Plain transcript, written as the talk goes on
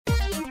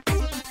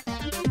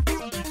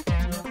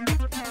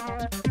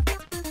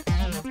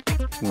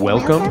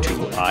Welcome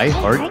to I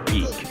Heart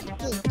Geek.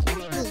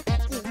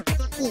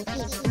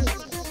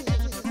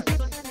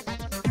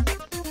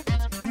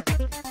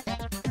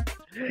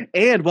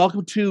 And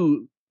welcome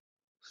to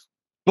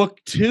book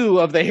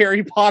 2 of the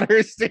Harry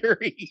Potter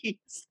series.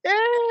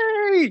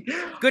 Yay!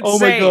 Good Oh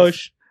save. my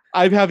gosh.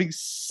 I'm having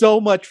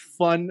so much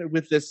fun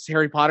with this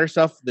Harry Potter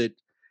stuff that,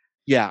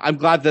 yeah, I'm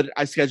glad that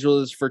I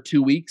scheduled this for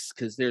 2 weeks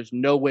because there's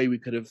no way we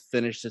could have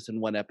finished this in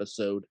one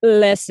episode.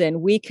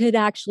 Listen, we could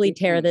actually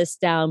tear this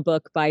down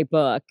book by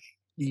book,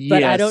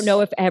 but I don't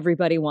know if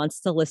everybody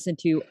wants to listen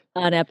to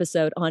an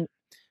episode on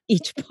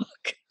each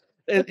book.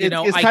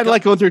 It's kind of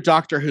like going through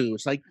Doctor Who.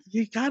 It's like,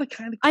 you gotta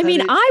kind of. I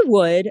mean, I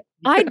would.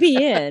 I'd be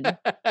in.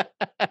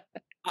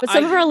 But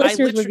some of our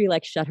listeners would be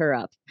like, shut her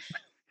up.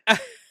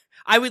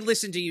 I would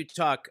listen to you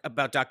talk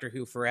about Doctor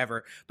Who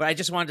forever, but I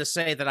just wanted to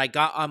say that I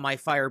got on my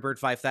Firebird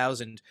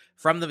 5000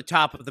 from the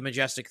top of the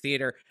Majestic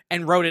Theater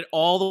and rode it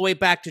all the way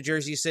back to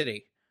Jersey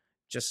City,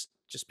 just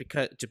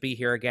because to be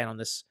here again on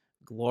this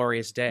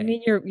glorious day. I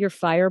mean, your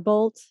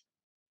Firebolt.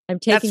 I'm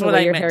taking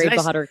away your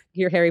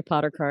Harry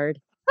Potter card.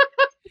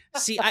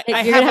 See, I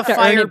have a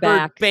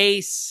Firebird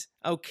base.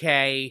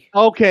 Okay,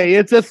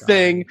 it's a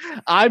thing.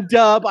 I'm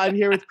Dub. I'm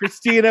here with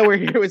Christina. We're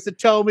here with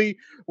Satomi.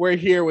 We're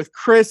here with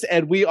Chris,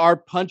 and we are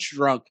punch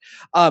drunk.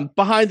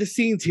 Behind the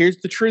scenes, here's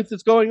the truth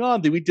that's going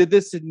on. We did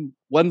this in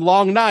one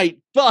long night,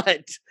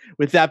 but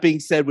with that being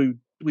said,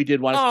 we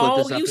did want to split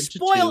this up you into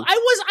spoiled. 2.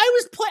 I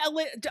was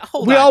playing.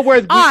 Hold we on. all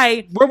wear.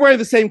 We're wearing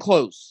the same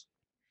clothes.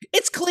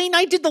 It's clean.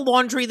 I did the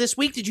laundry this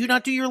week. Did you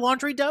not do your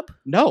laundry, Dub?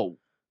 No,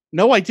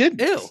 I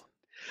didn't. Ew.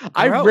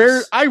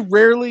 I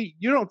rarely.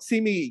 You don't see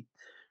me.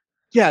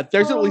 Yeah,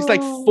 there's at least like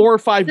 4 or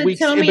 5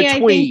 weeks in between. I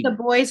think the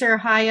boys are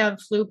high on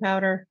flu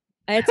powder.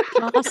 It's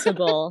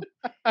possible.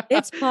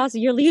 It's possible.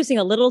 You're using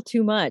a little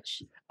too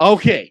much.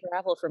 Okay.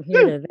 Travel from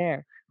here to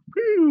there.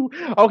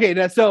 Okay,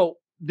 now so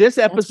this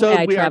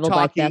episode we are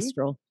talking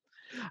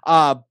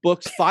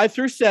books 5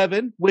 through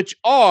 7, which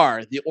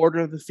are The Order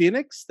of the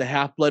Phoenix, The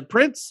Half-Blood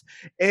Prince,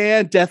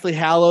 and Deathly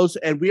Hallows,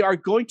 and we are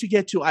going to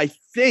get to, I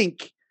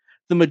think,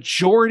 the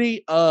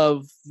majority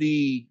of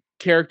the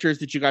characters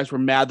that you guys were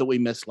mad that we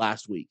missed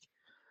last week.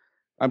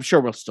 I'm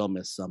sure we'll still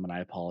miss some, and I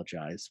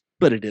apologize,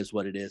 but it is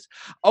what it is.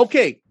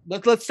 Okay,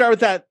 let's start with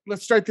that.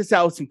 Let's start this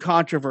out with some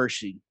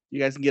controversy. You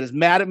guys can get as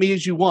mad at me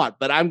as you want,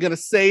 but I'm going to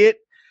say it.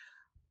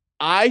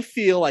 I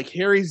feel like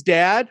Harry's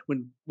dad,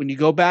 when you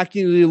go back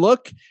and you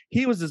look,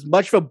 he was as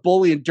much of a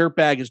bully and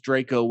dirtbag as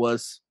Draco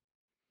was.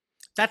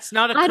 That's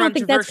not a I don't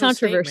think that's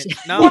controversial.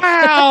 No.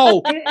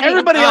 Wow.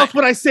 Everybody else,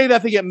 when I say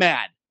that, they get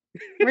mad.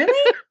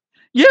 Really?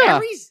 Yeah.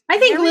 I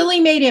think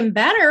Lily made him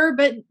better,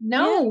 but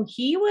no,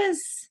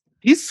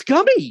 He's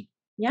scummy.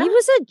 Yeah. He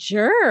was a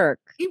jerk.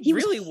 He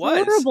really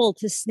was horrible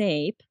to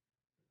Snape.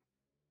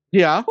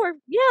 Yeah.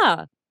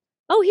 Yeah.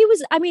 Oh, he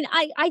was. I mean,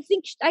 I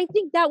think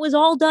that was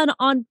all done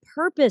on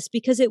purpose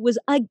because it was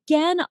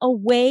again a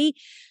way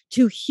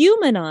to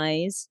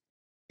humanize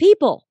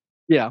people.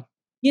 Yeah.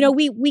 You know,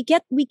 we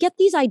get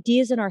these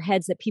ideas in our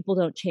heads that people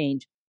don't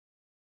change.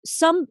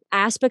 Some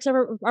aspects of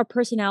our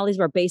personalities,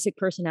 of our basic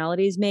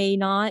personalities, may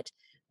not,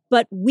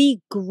 but we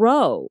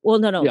grow. Well,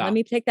 no. Yeah. Let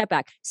me take that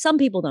back. Some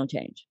people don't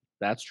change.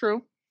 That's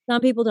true. Some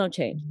people don't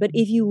change. But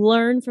if you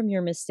learn from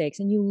your mistakes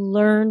and you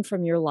learn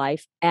from your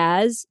life,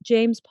 as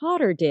James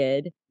Potter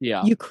did,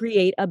 you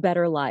create a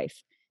better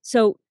life.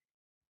 So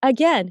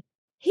again,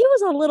 he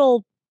was a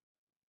little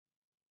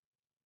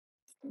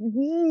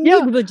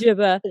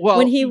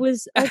when he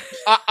was.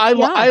 I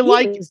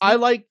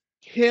like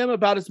him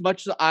about as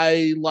much as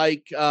I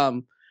like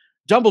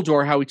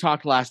Dumbledore. How we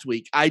talked last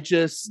week. I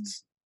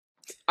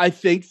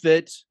think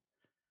that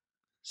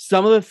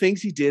some of the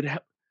things he did.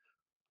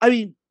 I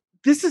mean,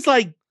 this is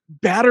like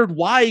battered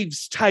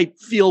wives type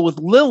feel with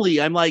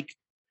Lily. I'm like,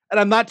 and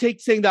I'm not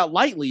saying that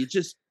lightly. It's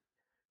just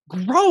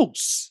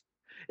gross.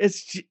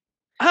 It's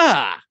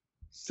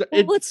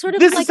it's sort of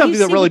this like is something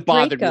that really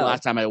bothered me Draco.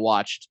 last time I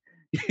watched.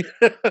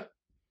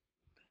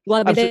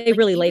 Well, I mean, they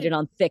really laid it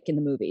on thick in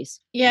the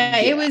movies. Yeah,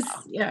 it was.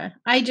 Yeah,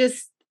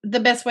 the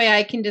best way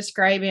I can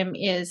describe him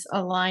is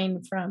a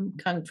line from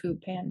Kung Fu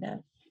Panda.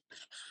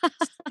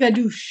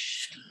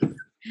 Skadoosh.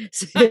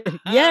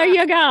 There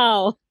you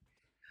go.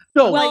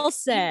 No, well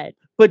said.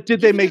 But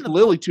did they make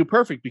Lily too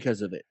perfect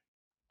because of it?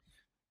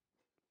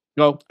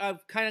 No. I'm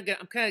kind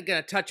of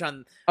gonna touch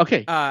on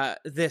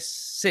this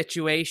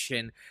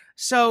situation.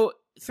 So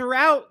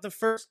throughout the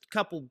first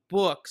couple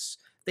books,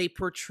 they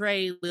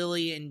portray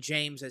Lily and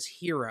James as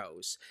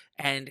heroes,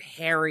 and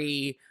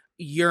Harry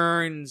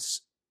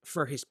yearns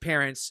for his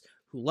parents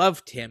who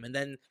loved him. And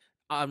then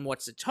on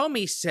what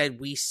Satomi said,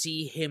 we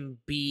see him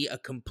be a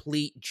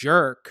complete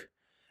jerk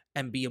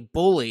and be a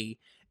bully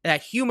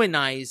that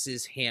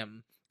humanizes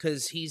him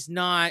because he's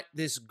not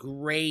this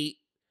great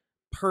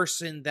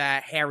person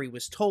that Harry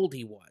was told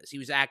he was. He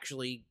was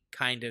actually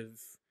kind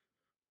of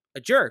a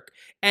jerk.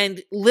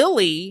 And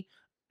Lily,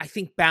 I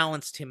think,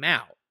 balanced him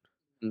out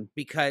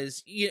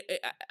because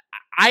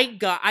I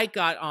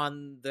got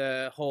on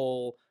the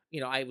whole,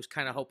 I was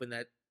kind of hoping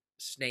that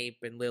Snape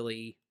and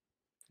Lily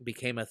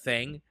became a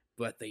thing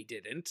but they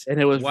didn't. And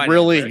it was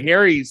really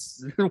Harry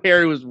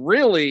was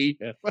really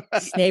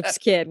Snape's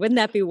kid. Wouldn't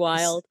that be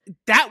wild?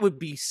 That would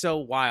be so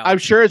wild. I'm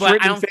sure it's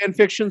written in fan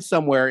fiction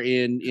somewher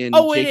in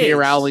J.K.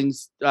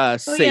 Rowling's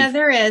safe. Yeah,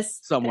 there is.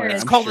 Somewhere.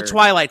 It's called the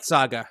Twilight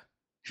Saga.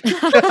 You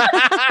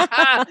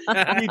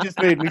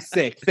just made me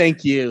sick.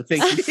 Thank you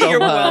so You're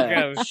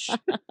much.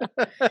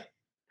 Welcome.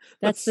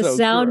 That's the so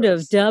sound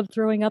gross. Of Dub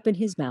throwing up in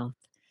his mouth.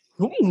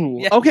 Ooh,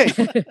 yeah. Okay.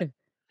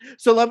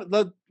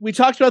 So we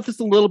talked about this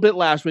a little bit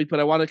last week,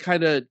 but I want to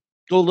kind of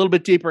go a little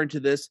bit deeper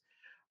into this.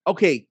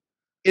 Okay,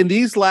 in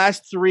these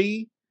last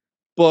 3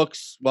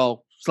 books,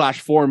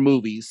 /4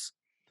 movies,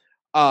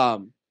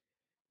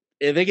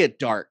 they get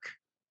dark.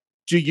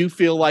 Do you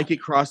feel like it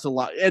crossed a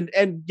lot?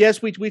 And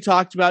yes, we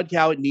talked about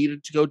how it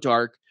needed to go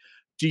dark.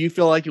 Do you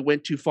feel like it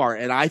went too far?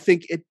 And I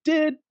think it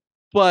did,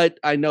 but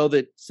I know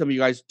that some of you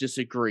guys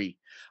disagree.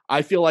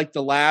 I feel like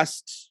the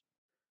last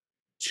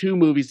 2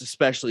 movies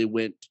especially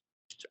went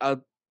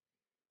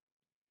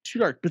too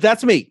dark, but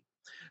that's me.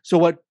 So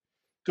what?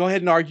 Go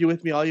ahead and argue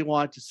with me all you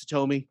want, just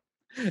Satomi.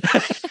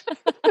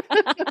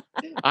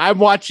 I'm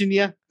watching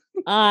you.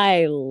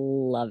 I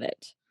love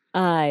it.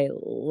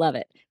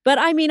 But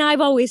I mean, I've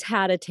always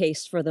had a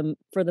taste for the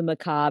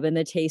macabre and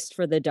the taste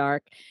for the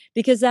dark,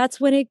 because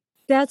that's when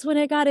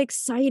it got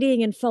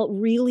exciting and felt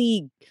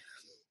really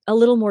a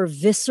little more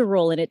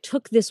visceral, and it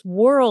took this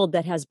world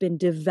that has been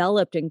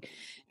developed and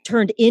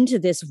turned into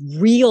this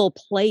real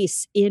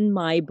place in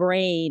my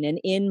brain and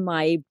in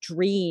my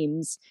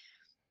dreams,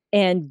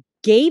 and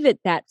gave it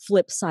that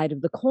flip side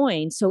of the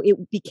coin. So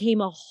it became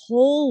a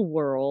whole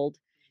world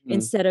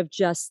instead of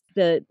just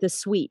the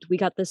sweet. We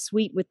got the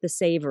sweet with the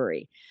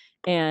savory.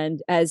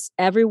 And as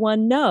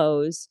everyone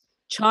knows,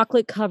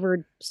 chocolate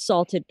covered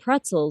salted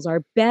pretzels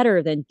are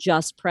better than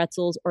just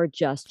pretzels or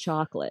just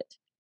chocolate.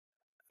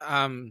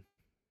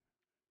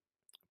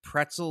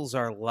 Pretzels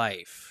are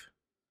life.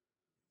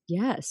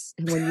 Yes,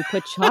 and when you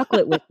put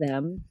chocolate with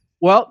them,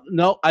 well,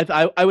 no,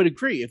 I would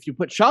agree. If you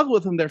put chocolate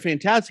with them, they're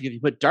fantastic. If you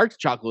put dark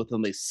chocolate with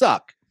them, they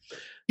suck.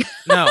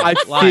 No, I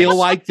feel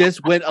like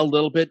this went a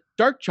little bit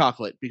dark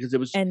chocolate because it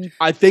was.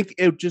 I think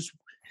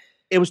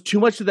it was too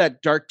much of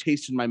that dark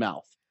taste in my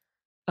mouth.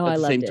 Oh, at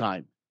the same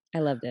time. I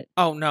loved it.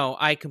 Oh no,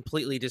 I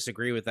completely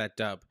disagree with that,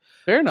 Dub.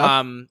 Fair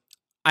enough.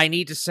 I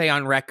need to say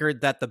on record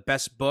that the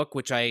best book,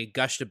 which I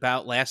gushed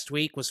about last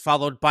week, was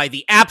followed by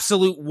the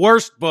absolute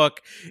worst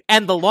book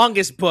and the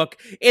longest book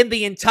in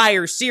the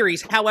entire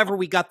series. However,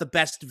 we got the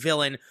best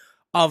villain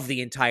of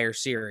the entire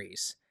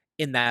series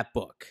in that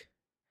book.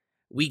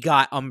 We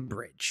got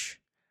Umbridge,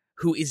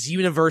 who is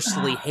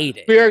universally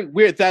hated.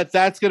 Weird.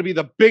 That's going to be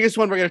the biggest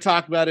one we're going to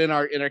talk about in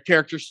our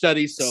character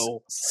study.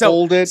 So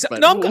hold it. I'm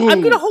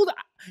going to hold it.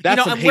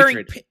 That's some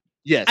hatred.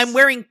 Yes. I'm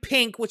wearing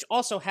pink, which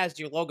also has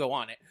your logo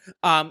on it,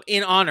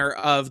 in honor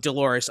of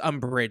Dolores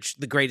Umbridge,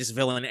 the greatest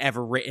villain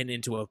ever written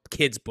into a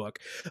kid's book.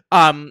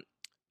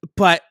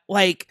 But,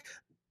 like,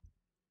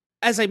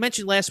 as I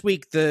mentioned last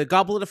week, the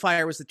Goblet of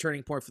Fire was the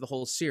turning point for the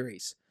whole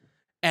series.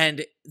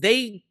 And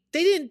they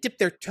didn't dip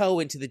their toe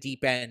into the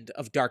deep end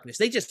of darkness.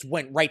 They just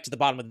went right to the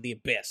bottom of the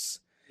abyss,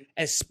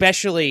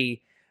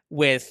 especially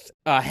with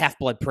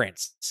Half-Blood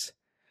Prince.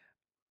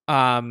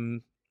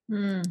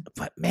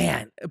 But,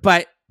 man,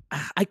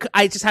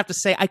 I just have to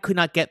say, I could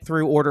not get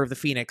through Order of the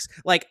Phoenix.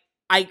 Like,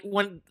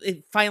 when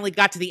it finally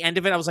got to the end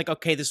of it, I was like,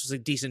 okay, this was a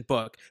decent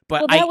book.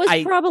 But that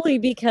was probably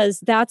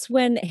because that's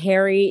when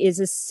Harry is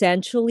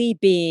essentially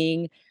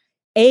being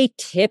a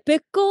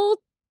typical,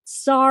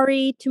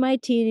 sorry to my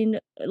teen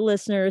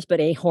listeners,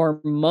 but a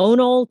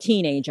hormonal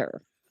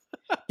teenager.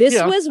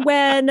 This was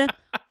when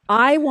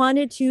I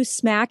wanted to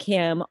smack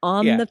him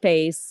on the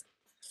face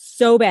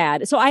so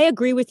bad. So I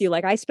agree with you.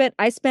 Like I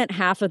spent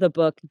half of the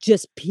book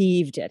just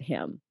peeved at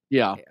him.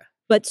 Yeah.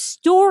 But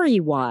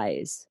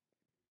story-wise,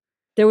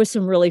 there was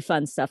some really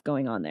fun stuff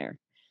going on there.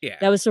 Yeah.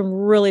 That was some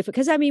really fun.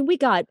 Because, I mean,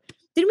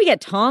 didn't we get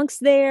Tonks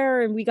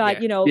there? And we got,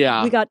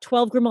 we got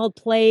 12 Grimmauld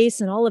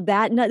Place and all of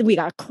that. And we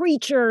got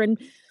Creature and,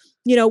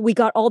 we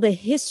got all the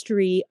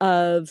history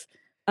of,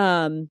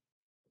 what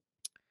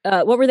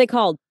were they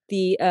called?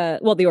 The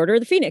Order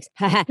of the Phoenix.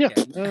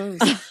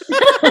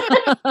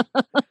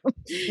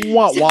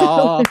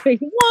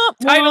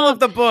 Title of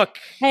the book.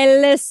 Hey,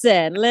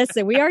 listen.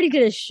 We already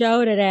did a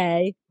show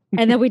today,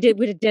 and then we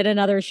did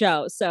another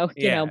show. So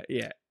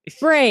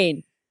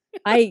brain.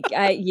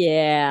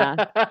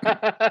 Yeah.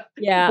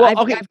 Well,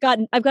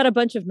 I've got a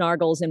bunch of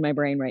Nargles in my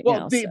brain right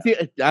now.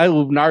 I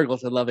love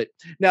Nargles. I love it.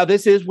 Now,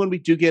 this is when we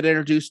do get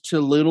introduced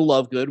to Luna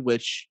Lovegood,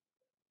 which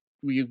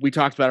we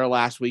talked about her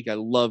last week. I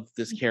love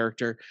this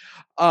character.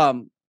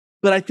 But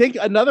I think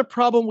another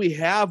problem we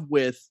have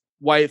with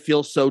why it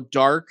feels so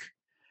dark,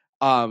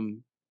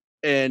 and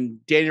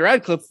Daniel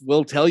Radcliffe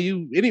will tell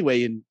you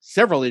anyway in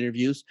several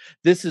interviews,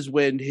 this is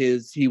when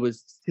his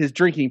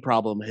drinking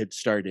problem had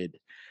started.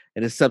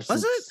 And his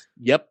substance. Was it?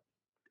 Yep.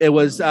 It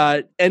was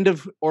end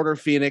of Order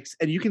of Phoenix,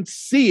 and you can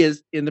see it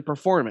in the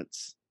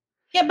performance.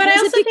 Yeah, but I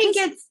also think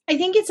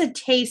it's a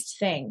taste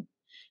thing.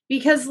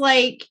 Because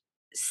like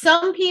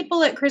some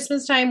people at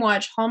Christmas time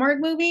watch Hallmark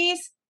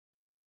movies.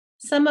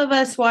 Some of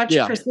us watch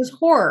Christmas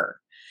horror.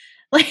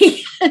 Like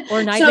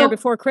or Nightmare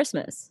Before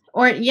Christmas.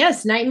 Or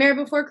yes, Nightmare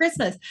Before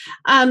Christmas.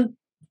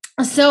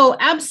 So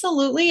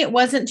absolutely it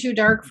wasn't too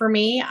dark for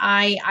me.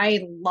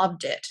 I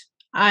loved it.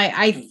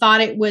 I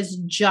thought it was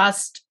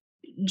just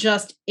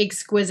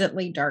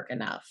exquisitely dark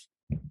enough.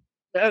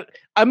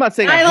 I'm not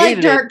saying I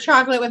like dark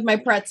chocolate with my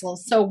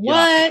pretzels. So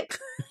what?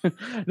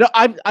 No,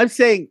 I'm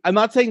saying I'm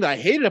not saying that I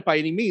hated it by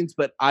any means,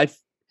 but I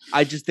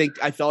just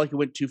think I felt like it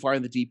went too far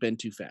in the deep end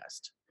too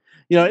fast.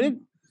 You know,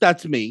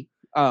 that's me.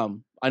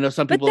 I know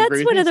some people agree with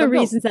me. But that's one of the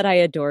reasons that I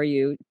adore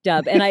you,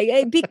 Dub,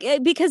 and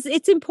because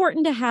it's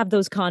important to have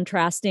those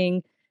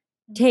contrasting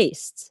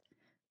tastes.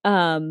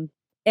 And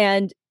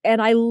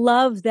I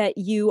love that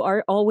you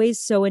are always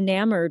so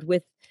enamored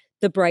with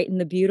the bright and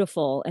the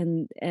beautiful,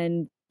 and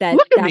that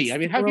look at me. I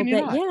mean, how can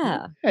you not?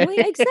 Yeah, well,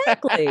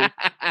 exactly.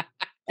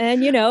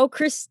 And you know,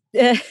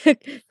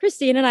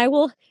 Christine and I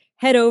will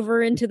head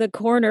over into the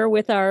corner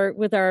with our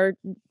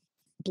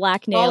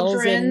black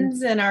nails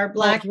and our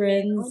black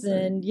nails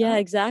and yeah,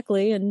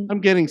 exactly. And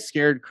I'm getting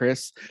scared,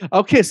 Chris.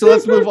 Okay, so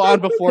let's move on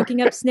before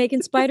cooking up snake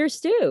and spider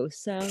stew.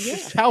 So yeah,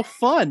 how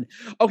fun.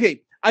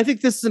 Okay, I think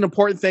this is an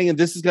important thing, and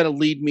this is going to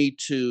lead me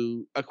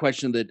to a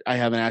question that I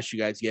haven't asked you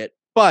guys yet.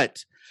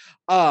 But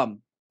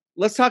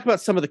let's talk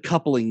about some of the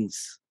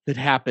couplings that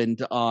happened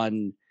throughout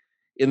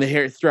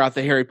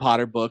the Harry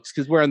Potter books,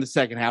 because we're in the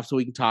second half, so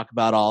we can talk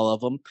about all of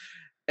them.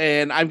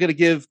 And I'm going to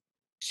give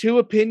two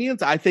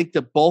opinions. I think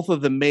that both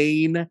of the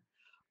main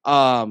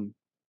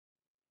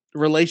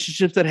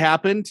relationships that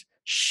happened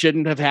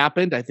shouldn't have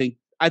happened. I think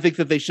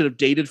that they should have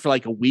dated for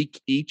like a week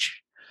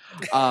each.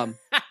 And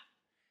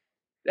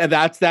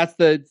that's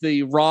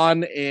the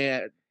Ron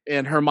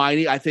and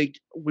Hermione, I think,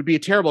 would be a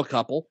terrible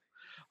couple.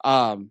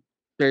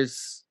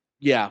 There's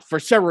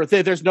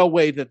no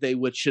way that they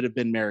should have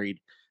been married.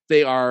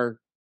 They're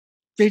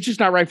just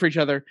not right for each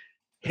other.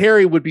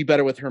 Harry would be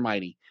better with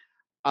Hermione.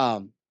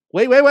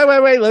 Wait.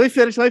 Let me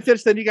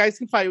finish. Then you guys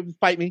can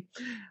fight me.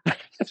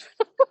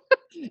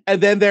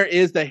 And then there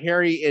is the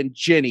Harry and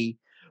Ginny,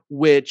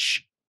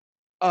 which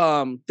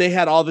they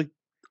had all the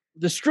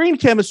screen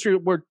chemistry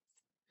was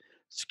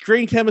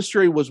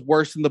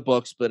worse in the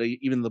books, but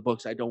even in the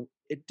books,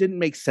 it didn't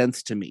make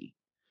sense to me,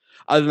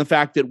 other than the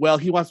fact that, well,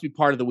 he wants to be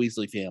part of the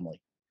Weasley family.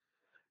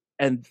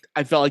 And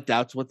I felt like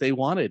that's what they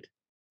wanted.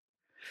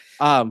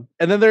 And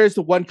then there's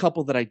the one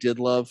couple that I did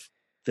love.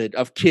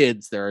 Of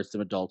kids, there are some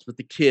adults, but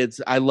the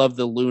kids, I love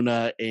the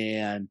Luna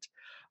and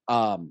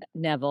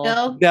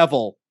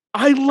Neville.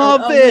 I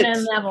love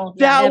it.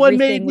 That one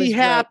made me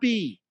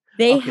happy.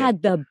 They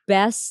had the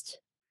best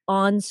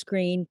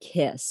on-screen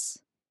kiss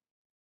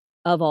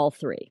of all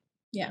three.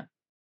 Yeah.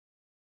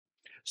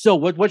 So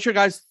what's your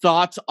guys'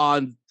 thoughts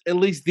on at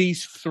least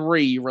these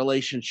three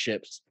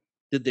relationships?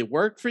 Did they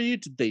work for you?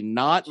 Did they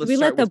not? Should we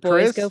let the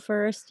boys go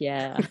first?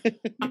 Yeah.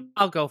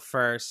 I'll go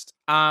first.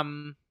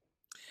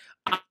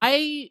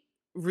 I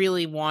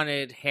really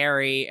wanted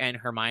Harry and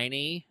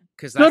Hermione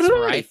because that's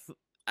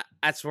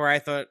where I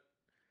thought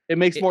it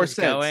makes more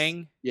sense.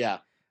 Going. Yeah.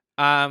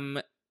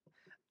 I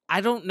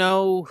don't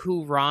know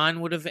who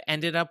Ron would have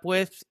ended up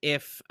with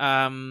if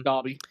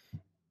Dobby.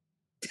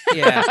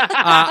 Yeah.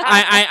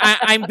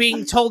 I'm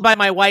being told by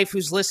my wife,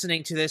 who's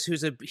listening to this,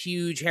 who's a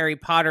huge Harry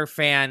Potter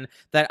fan,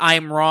 that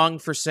I'm wrong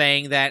for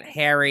saying that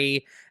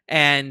Harry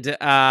and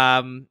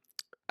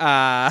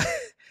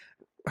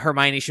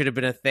Hermione should have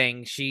been a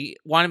thing. She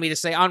wanted me to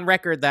say on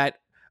record that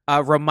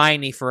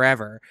Hermione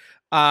forever.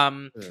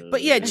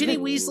 But yeah, Ginny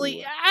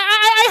Weasley,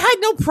 I had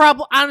no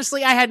problem.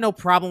 Honestly, I had no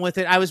problem with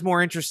it. I was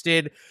more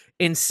interested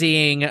in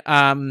seeing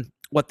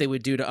what they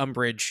would do to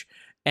Umbridge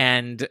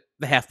and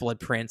the Half-Blood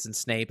Prince and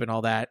Snape and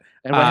all that.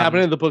 And what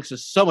happened in the books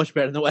is so much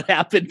better than what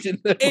happened in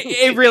the movie.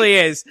 It really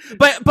is.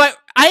 But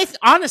I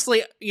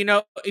honestly,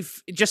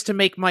 if just to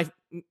make my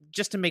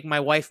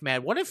wife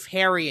mad, what if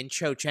Harry and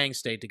Cho Chang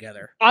stayed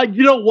together?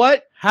 You know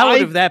what? How would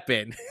have that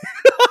been?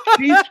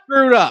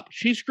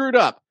 She screwed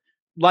up.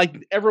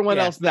 Like everyone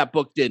else in that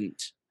book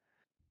didn't.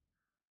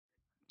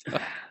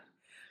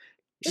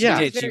 She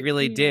did. She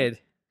really did.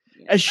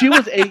 And she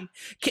was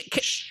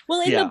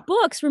well, in the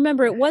books,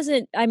 remember, it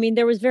wasn't, I mean,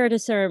 there was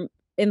Veritaserum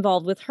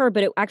involved with her,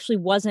 but it actually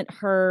wasn't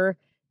her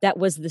that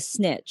was the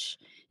snitch.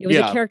 It was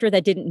a character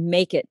that didn't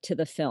make it to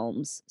the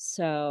films.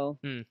 So,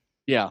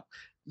 yeah.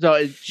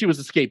 So she was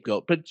a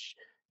scapegoat, but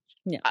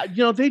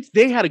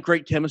they had a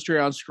great chemistry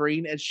on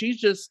screen, and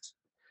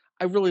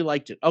I really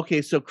liked it.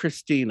 Okay, so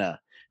Christina,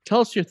 tell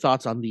us your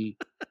thoughts on the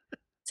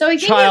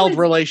child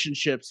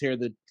relationships here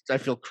that I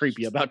feel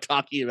creepy about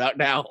talking about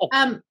now.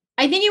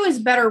 I think it was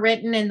better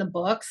written in the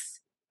books.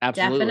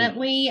 Absolutely.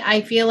 Definitely.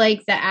 I feel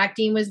like the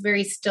acting was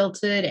very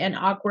stilted and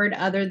awkward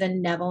other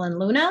than Neville and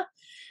Luna.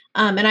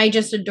 And I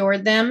just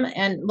adored them.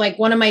 And like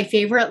one of my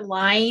favorite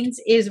lines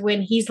is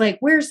when he's like,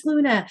 "Where's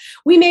Luna?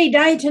 We may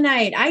die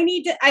tonight. I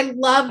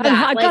love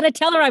that. I gotta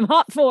tell her I'm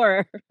hot for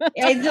her."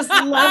 I just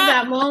love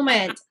that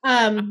moment.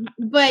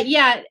 But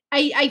yeah,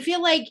 I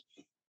feel like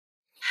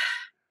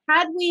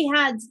had we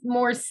had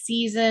more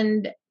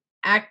seasoned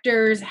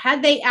actors,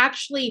 had they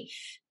actually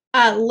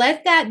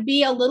let that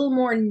be a little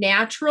more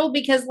natural,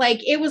 because like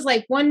it was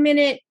like 1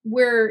 minute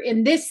we're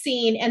in this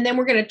scene and then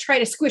we're going to try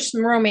to squish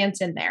some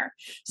romance in there.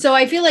 So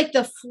I feel like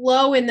the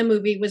flow in the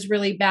movie was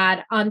really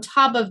bad, on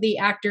top of the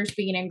actors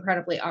being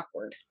incredibly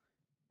awkward.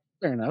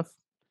 Fair enough.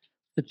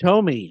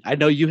 Satomi, I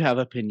know you have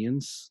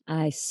opinions.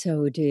 I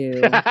so do.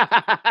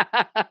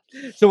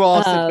 So we'll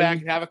all sit back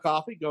and have a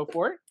coffee. Go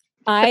for it.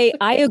 I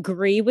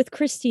agree with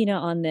Christina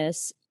on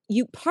this.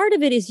 Part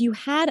of it is you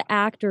had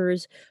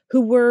actors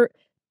who were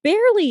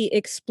barely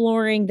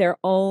exploring their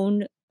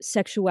own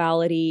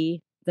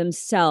sexuality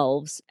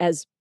themselves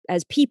as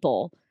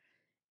people,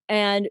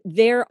 and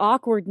their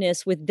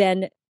awkwardness with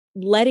then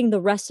letting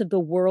the rest of the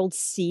world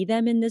see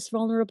them in this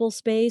vulnerable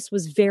space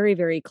was very,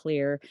 very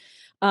clear.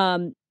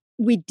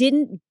 We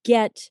didn't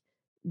get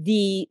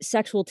the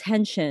sexual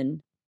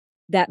tension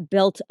that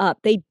built up.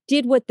 They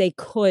did what they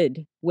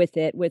could with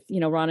it, with,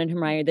 Ron and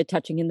Hermione, the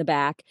touching in the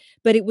back,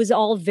 but it was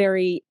all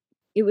very,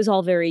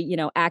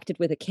 acted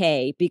with a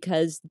K,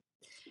 because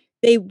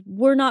they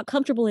were not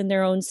comfortable in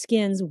their own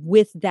skins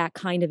with that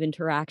kind of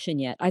interaction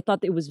yet. I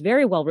thought it was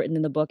very well written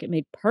in the book. It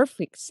made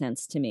perfect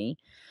sense to me.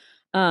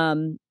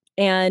 And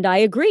I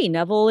agree.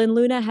 Neville and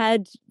Luna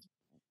had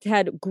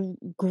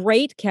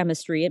great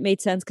chemistry. It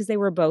made sense because they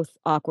were both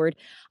awkward.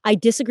 I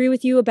disagree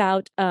with you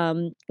about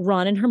Ron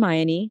and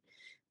Hermione,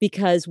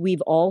 because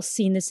we've all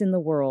seen this in the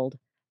world.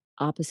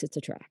 Opposites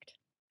attract.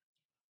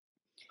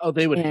 Oh,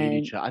 they would hate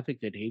each other. I think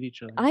they'd hate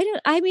each other.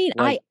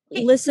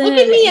 Listen. Look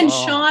at me and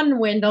Sean,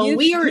 Wendell.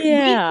 We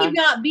could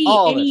not be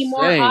any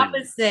more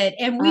opposite.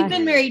 And we've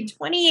been married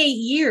 28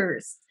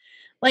 years.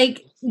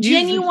 Like,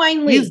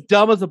 genuinely. He's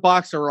dumb as a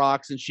box of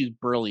rocks and she's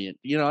brilliant.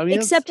 You know what I mean?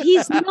 Except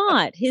he's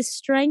not. His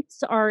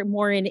strengths are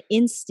more in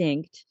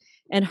instinct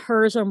and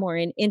hers are more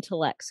in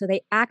intellect. So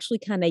they actually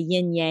kind of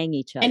yin yang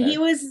each other. And he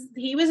was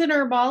an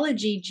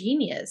herbology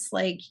genius.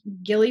 Like,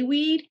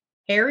 gillyweed,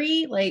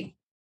 Harry, like.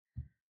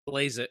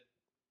 Blaze it.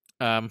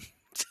 Hey,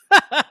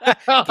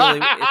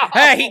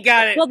 he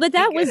got it. Well, but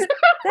that was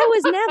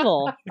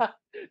Neville.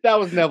 That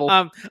was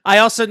Neville. I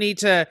also need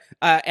to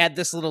add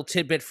this little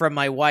tidbit from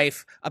my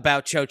wife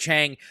about Cho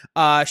Chang.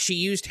 She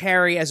used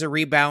Harry as a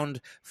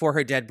rebound for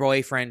her dead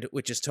boyfriend,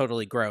 which is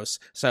totally gross.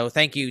 So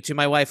thank you to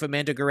my wife,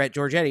 Amanda Garrett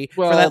Giorgetti,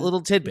 for that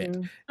little tidbit.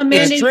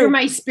 Amanda, you're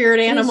my spirit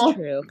animal.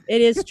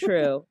 It is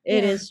true.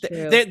 It is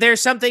true.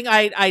 There's something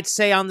I'd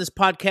say on this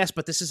podcast,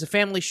 but this is a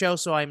family show,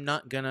 so I'm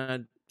not going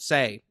to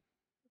say.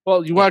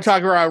 Well, you want to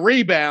talk about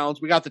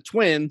rebounds? We got the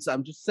twins.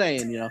 I'm just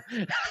saying,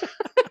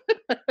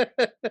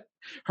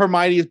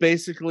 Hermione is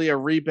basically a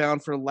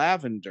rebound for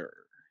Lavender.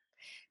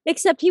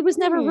 Except he was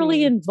never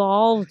really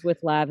involved with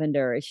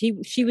Lavender. She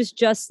was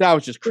just... That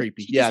was just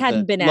creepy. She just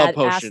hadn't been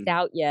asked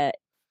out yet.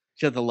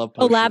 She had the love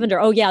potion. Oh, Lavender.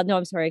 Oh, yeah. No,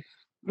 I'm sorry.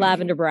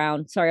 Lavender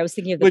Brown. Sorry, I was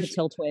thinking of the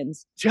Patil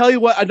twins. Tell you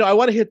what, I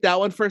want to hit that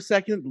one for a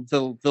second.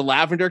 The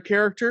Lavender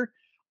character.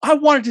 I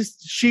wanted to.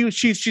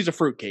 She's a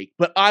fruitcake,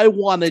 but I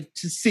wanted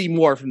to see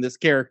more from this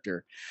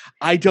character.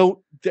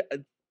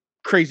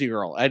 Crazy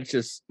girl. It's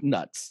just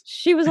nuts.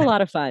 She was a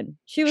lot of fun.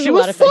 She was a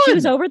lot of fun. She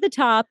was over the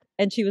top,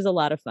 and she was a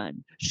lot of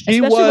fun.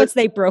 Especially once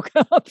they broke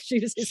up.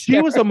 She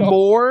was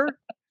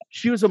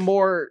a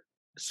more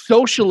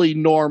socially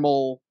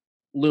normal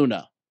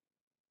Luna.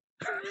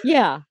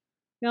 Yeah.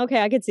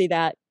 Okay, I could see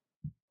that.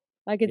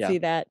 See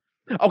that.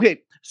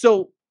 Okay,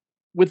 so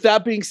with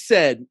that being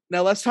said,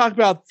 now let's talk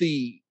about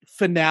the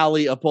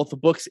finale of both the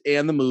books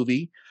and the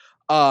movie.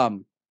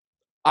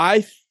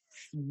 I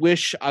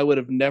wish I would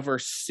have never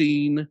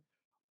seen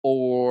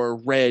or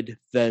read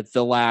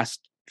the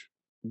last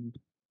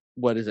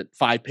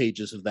 5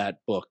 pages of that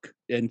book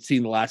and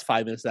seen the last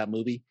 5 minutes of that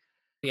movie.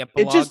 The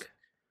epilogue.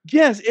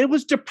 It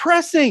was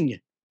depressing.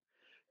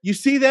 You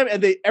see them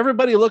and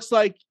everybody looks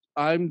like,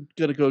 I'm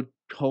gonna go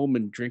home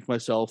and drink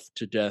myself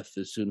to death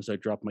as soon as I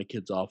drop my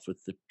kids off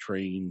with the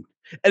train.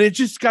 And it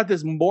just got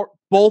this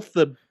both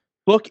the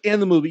book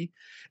and the movie,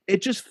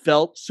 it just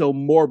felt so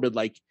morbid.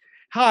 Like,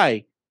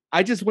 hi,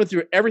 I just went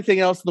through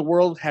everything else in the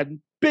world, had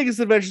biggest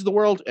adventures in the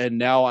world, and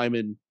now I'm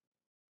in,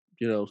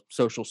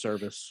 social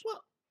service.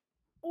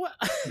 Well,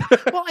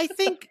 I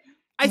think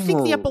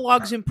the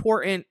epilogue's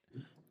important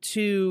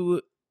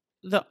to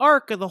the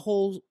arc of the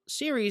whole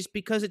series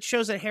because it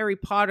shows that Harry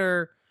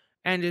Potter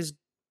and his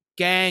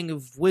gang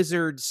of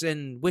wizards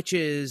and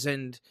witches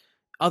and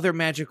other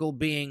magical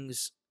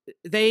beings,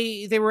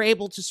 they were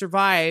able to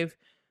survive,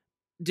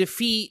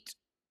 defeat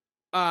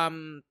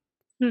the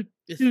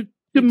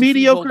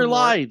mediocre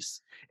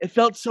lives. It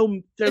felt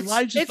so. Their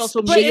lives just felt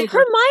so mediocre.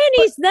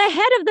 Hermione's the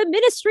head of the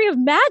Ministry of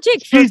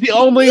Magic. She's the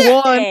only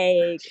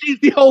one. She's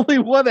the only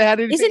one that had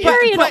anything. Isn't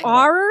Harry an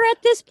Auror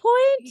at this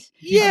point?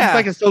 Yeah, he's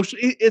like a social.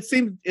 It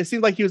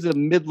seemed like he was a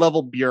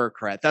mid-level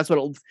bureaucrat. That's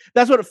what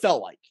it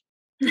felt like.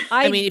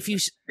 I mean, if you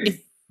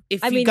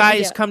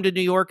guys come to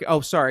New York,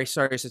 sorry.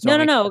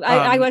 No.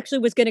 I actually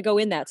was going to go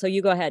in that, so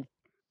you go ahead.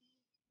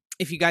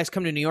 If you guys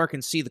come to New York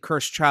and see the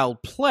Cursed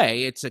Child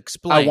play, it's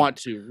explained. I want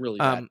to really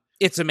bad.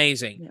 It's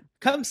amazing. Yeah.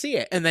 Come see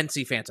it and then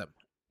see Phantom.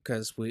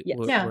 because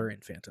we're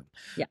in Phantom.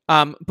 Yeah.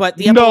 But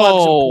the epilogue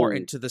is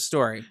important to the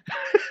story.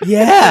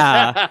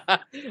 Yeah.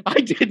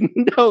 I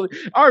didn't know.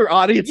 Our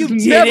audience has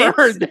never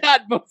heard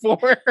that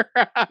before.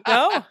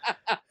 No.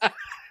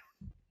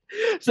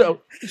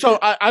 So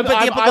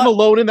I'm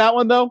alone in that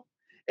one though.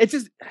 It's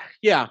just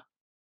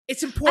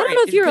it's important. I don't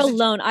know if you're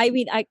alone. I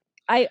mean,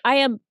 I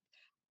am.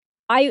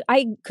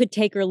 I could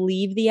take or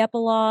leave the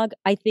epilogue.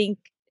 I think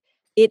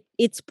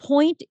its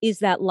point is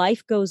that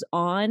life goes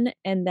on,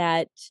 and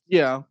that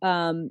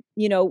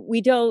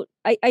we don't.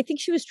 I think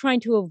she was trying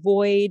to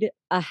avoid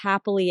a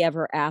happily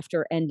ever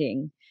after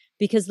ending,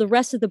 because the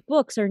rest of the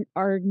books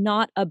are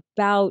not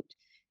about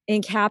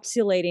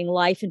encapsulating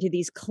life into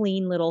these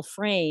clean little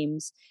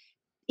frames.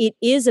 It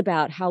is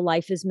about how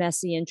life is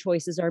messy and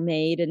choices are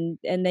made, and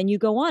then you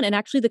go on. And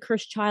actually, The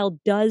Cursed Child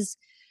does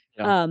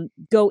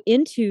go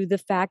into the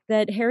fact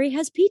that Harry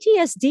has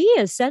PTSD,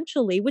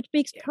 essentially, which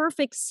makes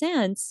perfect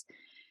sense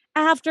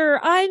after,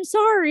 I'm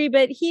sorry,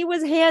 but he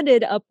was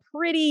handed a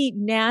pretty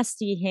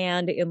nasty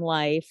hand in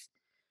life.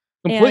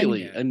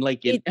 Completely. And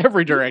like in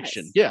every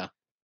direction. Yes.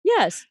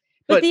 Yes.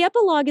 But the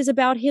epilogue is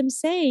about him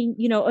saying,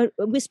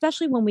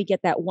 especially when we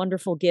get that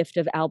wonderful gift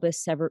of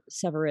Albus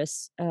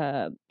Severus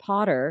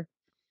Potter.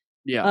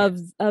 Yeah.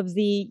 Of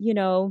the,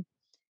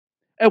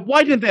 And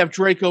why didn't they have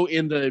Draco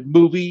in the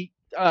movie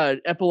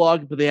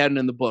epilogue, but they had him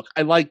in the book?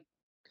 No,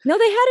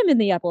 they had him in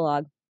the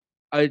epilogue.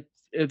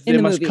 They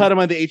must cut him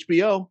on the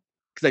HBO,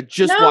 because I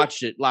just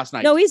watched it last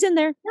night. No, he's in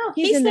there. No,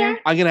 he's in there.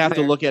 I'm gonna have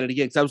to look at it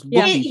again, because I was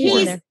looking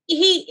for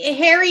it.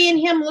 Harry and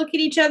him look at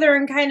each other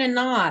and kind of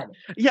nod.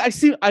 Yeah,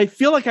 I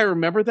feel like I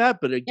remember that,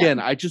 but again,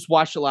 I just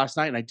watched it last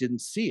night and I didn't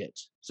see it.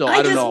 So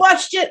I don't know.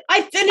 Watched it.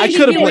 I finished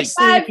it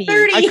at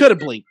 5:30. I could have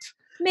blinked.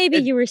 Maybe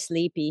you were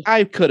sleepy.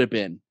 I could have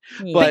been.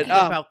 Yeah. But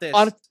thinking about this,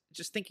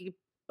 just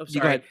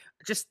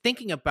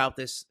thinking about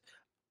this,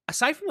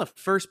 aside from the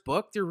first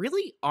book, there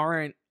really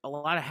aren't a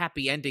lot of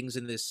happy endings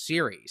in this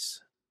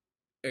series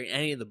or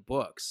any of the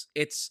books.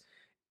 It's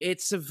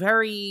a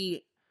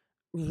very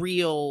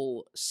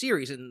real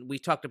series, and we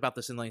talked about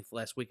this in length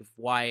last week of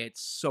why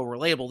it's so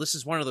relatable. This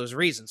is one of those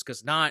reasons,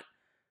 because not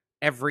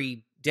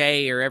every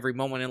day or every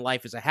moment in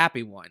life is a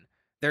happy one.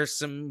 There's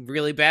some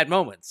really bad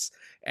moments,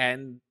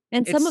 and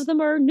some of them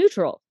are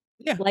neutral.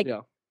 Yeah. Like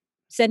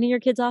sending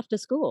your kids off to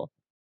school.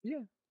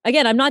 Yeah.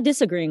 Again, I'm not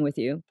disagreeing with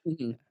you.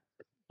 Mm-hmm.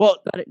 Well,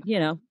 but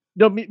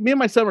no, me and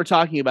my son were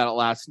talking about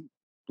it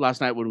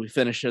last night when we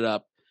finished it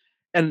up.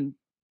 And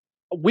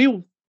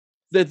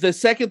the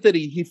second that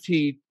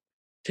he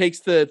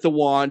takes the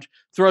wand,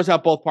 throws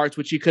out both parts,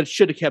 which he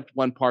should have kept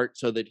one part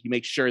so that he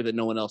makes sure that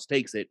no one else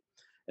takes it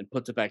and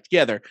puts it back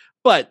together.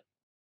 But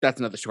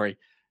that's another story.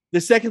 The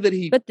second that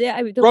he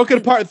broke it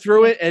apart and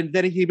threw it, and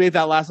then he made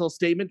that last little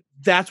statement,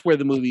 that's where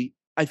the movie,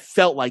 I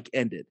felt like,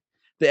 ended.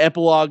 The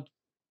epilogue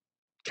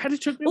kind of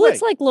took me away.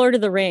 It's like Lord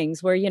of the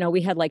Rings, where,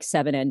 we had like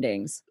 7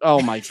 endings.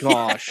 Oh my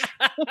gosh.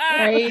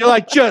 Right? You're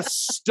like,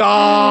 just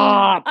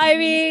stop. I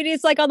mean,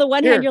 it's like on the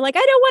one hand, you're like,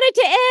 I don't want it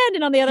to end.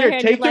 And on the other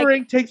hand, take the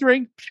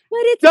ring. But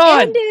it's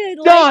done. Ended.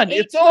 Done. Like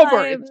it's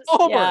over. It's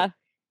over. Yeah.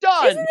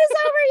 Done. Isn't this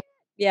over yet?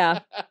 Yeah.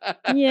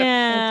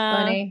 Yeah. That's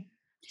funny.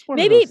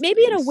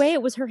 Maybe in a way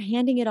it was her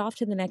handing it off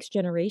to the next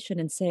generation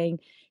and saying,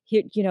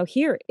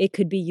 here, it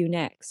could be you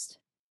next.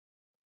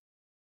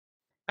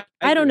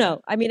 I don't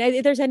know. I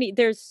mean,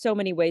 there's so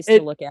many ways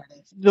to look at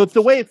it.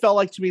 The way it felt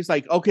like to me is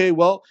like, okay,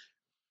 well,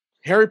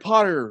 Harry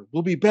Potter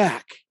will be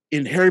back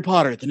in Harry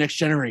Potter, the Next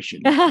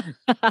Generation.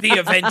 The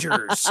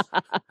Avengers.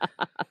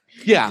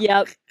 Yeah.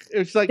 Yep.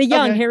 It's like the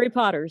young Harry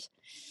Potters.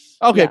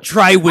 Okay.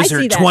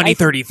 Triwizard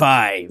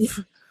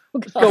 2035.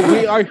 So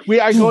we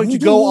are going to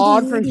go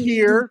on from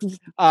here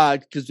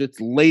because it's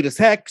late as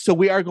heck. So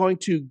we are going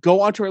to go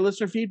on to our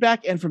listener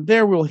feedback, and from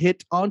there we'll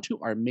hit onto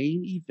our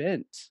main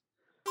event.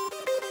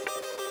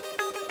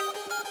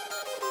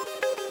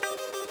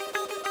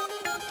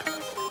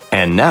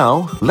 And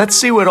now, let's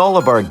see what all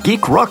of our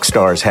geek rock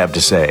stars have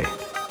to say.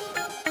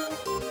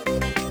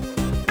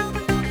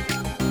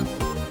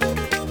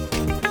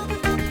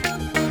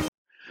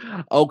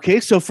 Okay,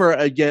 so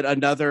for yet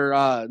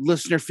another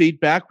listener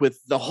feedback with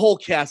the whole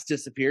cast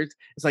disappears.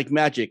 It's like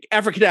magic.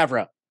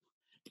 Abracadabra.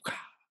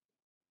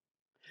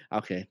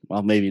 Okay,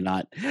 well, maybe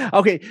not.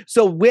 Okay,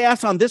 so we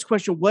asked on this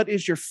question, what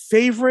is your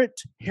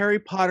favorite Harry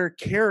Potter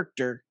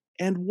character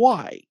and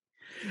why?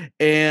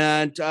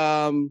 And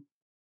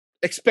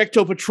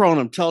Expecto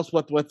Patronum, tell us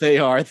what they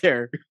are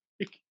there.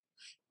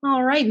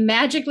 All right,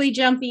 magically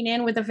jumping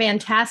in with a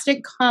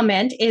fantastic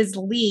comment is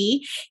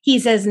Lee. He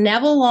says,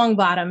 Neville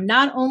Longbottom,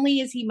 not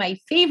only is he my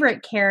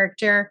favorite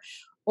character,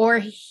 or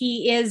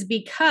he is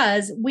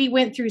because we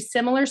went through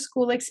similar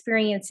school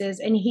experiences,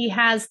 and he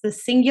has the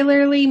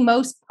singularly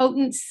most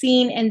potent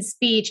scene and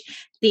speech,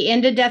 the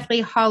end of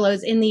Deathly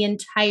Hallows, in the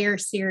entire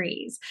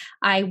series.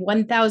 I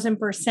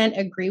 1000%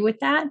 agree with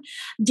that.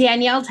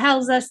 Danielle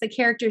tells us the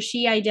character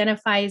she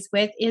identifies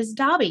with is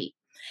Dobby.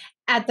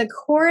 At the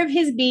core of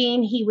his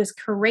being, he was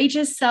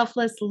courageous,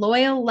 selfless,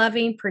 loyal,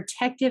 loving,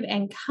 protective,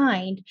 and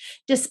kind,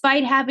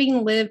 despite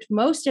having lived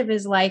most of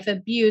his life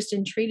abused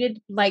and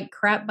treated like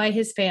crap by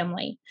his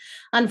family.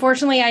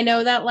 Unfortunately, I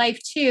know that life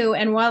too,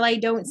 and while I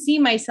don't see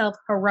myself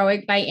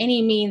heroic by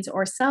any means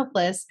or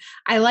selfless,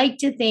 I like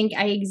to think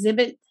I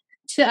exhibit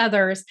to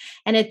others,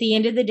 and at the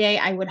end of the day,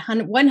 I would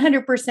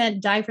 100%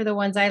 die for the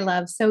ones I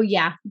love. So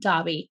yeah,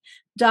 Dobby.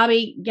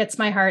 Dobby gets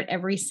my heart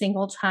every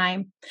single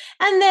time.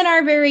 And then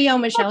our very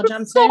own Michelle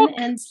jumps in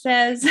and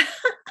says,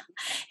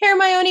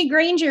 Hermione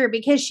Granger,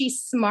 because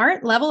she's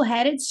smart,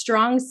 level-headed,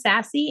 strong,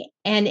 sassy,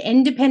 and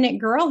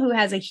independent girl who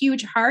has a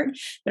huge heart,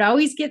 but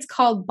always gets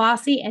called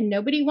bossy, and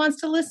nobody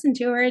wants to listen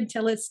to her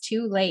until it's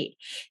too late.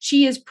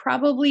 She is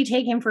probably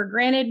taken for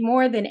granted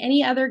more than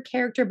any other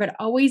character, but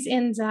always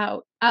ends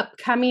up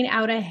coming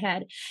out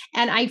ahead.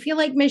 And I feel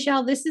like,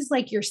 Michelle, this is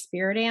like your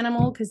spirit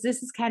animal, because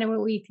this is kind of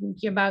what we think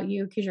about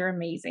you, because you're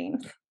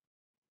amazing.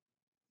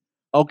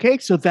 Okay,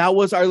 so that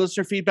was our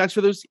listener feedbacks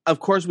for those. Of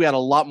course, we had a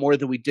lot more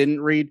that we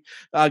didn't read.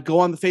 Go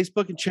on the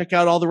Facebook and check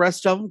out all the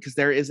rest of them, because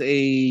there is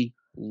a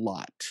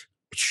lot.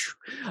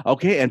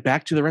 Okay, and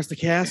back to the rest of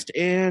the cast,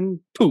 and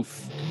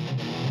poof.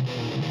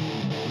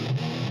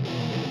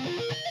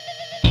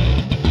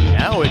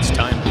 Now it's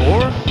time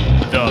for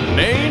the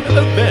main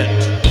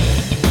event.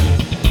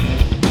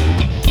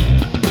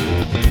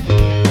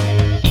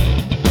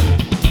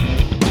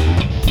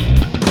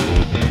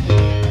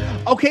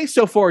 Okay,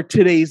 so for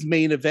today's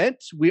main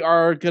event, we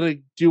are going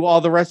to do all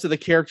the rest of the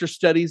character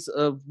studies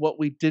of what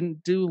we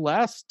didn't do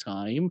last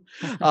time.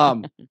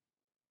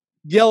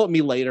 Yell at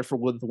me later for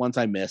the ones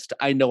I missed.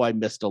 I know I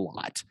missed a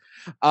lot.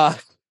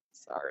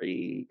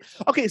 Sorry.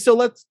 Okay,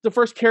 so the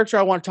first character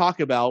I want to talk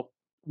about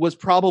was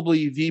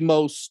probably the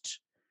most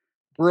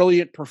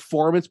brilliant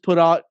performance put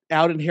out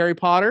in Harry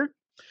Potter.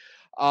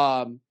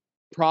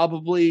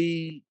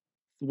 Probably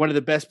one of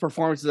the best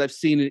performances I've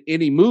seen in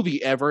any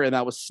movie ever, and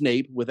that was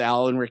Snape with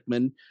Alan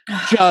Rickman.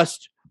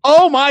 Just,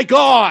 oh my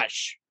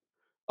gosh!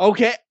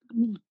 Okay.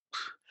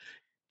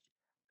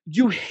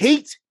 You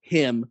hate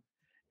him,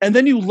 and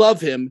then you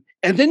love him,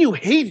 and then you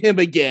hate him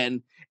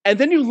again, and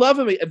then you love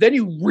him, and then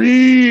you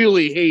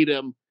really hate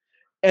him,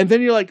 and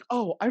then you're like,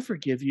 oh, I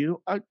forgive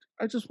you. I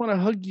just want to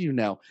hug you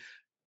now.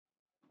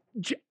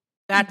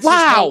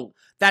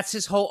 That's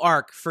his whole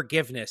arc,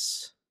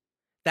 forgiveness.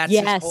 That's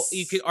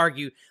you could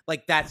argue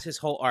like that's his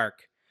whole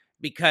arc,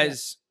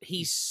 because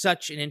he's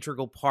such an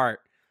integral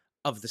part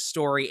of the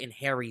story in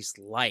Harry's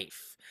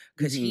life,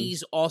 because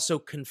he's also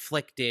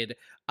conflicted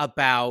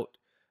about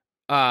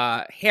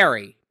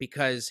Harry,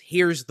 because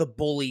here's the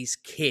bully's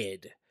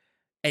kid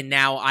and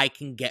now I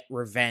can get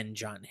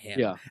revenge on him.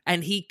 Yeah.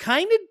 And he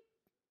kind of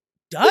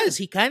does.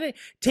 He kind of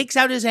takes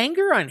out his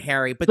anger on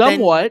Harry, but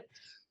somewhat.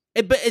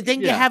 Then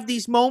you have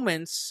these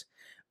moments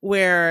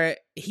where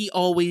he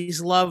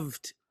always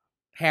loved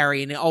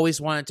Harry and he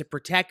always wanted to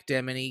protect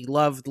him, and he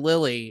loved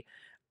Lily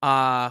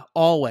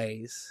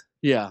always.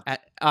 Yeah.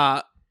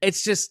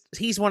 It's just,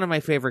 he's one of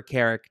my favorite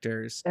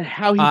characters. And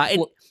how he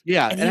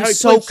and how he's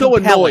so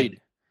annoyed.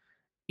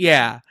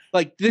 Yeah.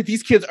 Like,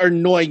 these kids are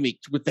annoying me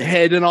with the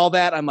head and all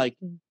that. I'm like,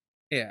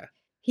 yeah.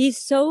 He's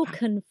so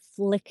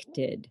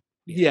conflicted.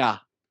 Yeah.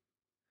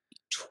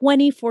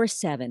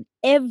 24/7.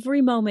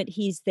 Every moment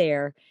he's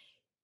there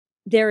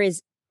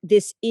is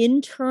this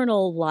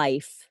internal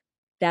life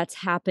that's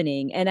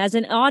happening. And as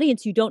an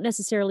audience, you don't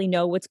necessarily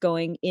know what's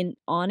going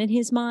on in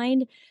his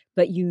mind,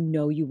 but you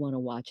want to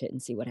watch it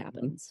and see what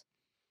happens.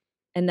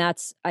 And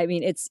that's, I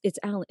mean, it's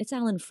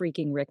Alan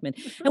freaking Rickman.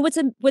 And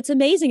what's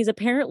amazing is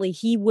apparently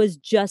he was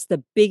just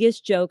the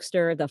biggest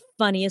jokester, the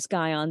funniest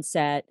guy on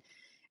set.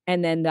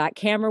 And then that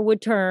camera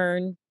would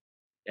turn.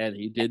 And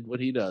he did what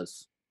he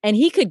does. And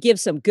he could give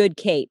some good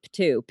cape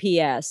too.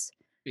 P.S.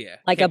 Yeah.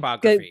 Like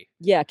capeography.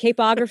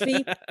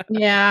 Capeography.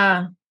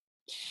 Yeah.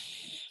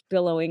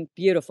 Billowing.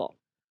 Beautiful.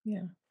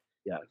 Yeah.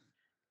 Yeah.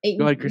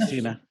 Go ahead,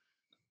 Christina.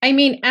 I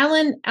mean,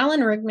 Alan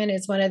Rickman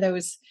is one of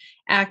those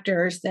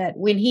actors that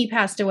when he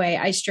passed away,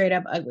 I straight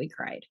up ugly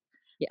cried.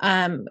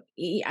 Yeah.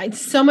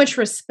 So much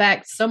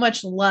respect, so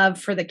much love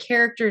for the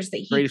characters that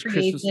he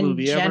creates in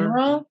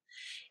general,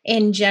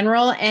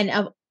 and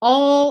of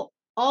all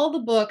the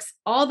books,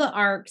 all the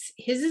arcs,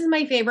 his is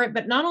my favorite.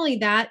 But not only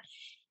that,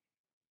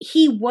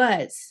 he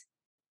was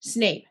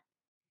Snape.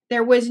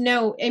 There was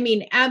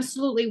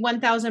absolutely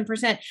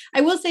 1000%.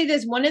 I will say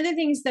this. One of the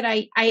things that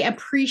I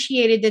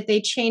appreciated that they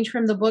changed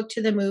from the book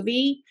to the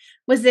movie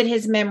was that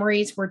his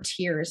memories were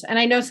tears. And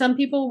I know some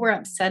people were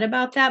upset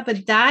about that,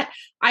 but that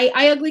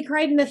I ugly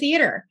cried in the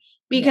theater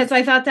because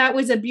I thought that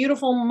was a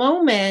beautiful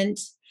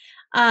moment,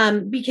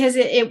 because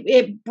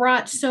it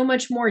brought so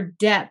much more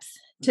depth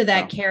to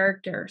that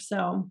character.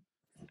 So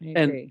I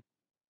agree.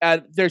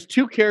 And there's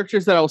two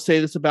characters that I'll say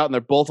this about, and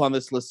they're both on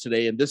this list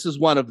today. And this is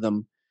one of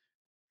them.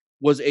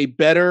 Was a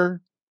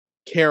better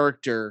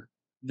character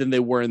than they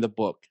were in the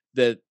book.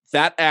 That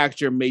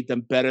actor made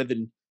them better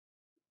than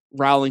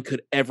Rowling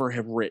could ever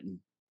have written.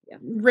 Yeah.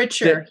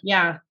 Richer,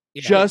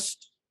 It's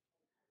just,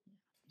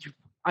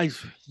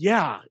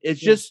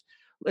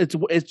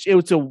 it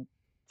was a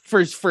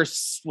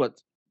first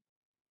what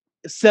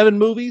 8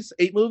 movies,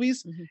 it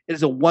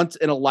is a once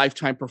in a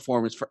lifetime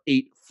performance for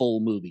 8 full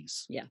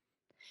movies. Yeah.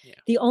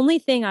 The only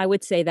thing I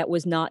would say that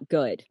was not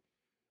good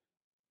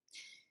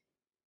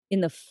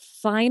in the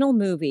final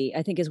movie,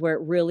 I think, is where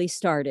it really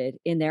started,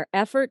 in their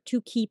effort to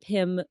keep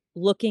him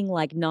looking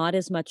like not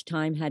as much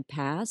time had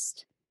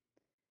passed.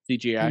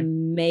 CGI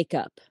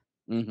makeup.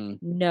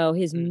 No,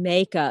 his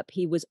makeup.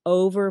 He was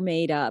over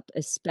made up,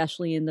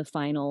 especially in the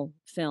final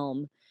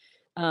film.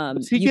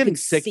 Was he getting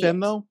sick then,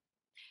 though?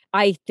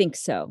 I think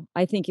so.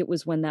 I think it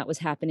was when that was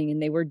happening,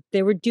 and they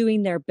were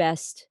doing their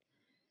best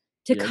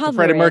to cover the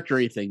Freddie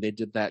Mercury thing. They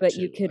did that, but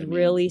too. You could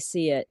really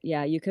see it.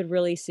 Yeah, you could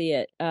really see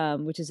it,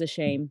 which is a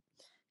shame.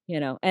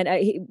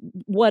 And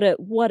what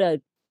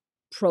a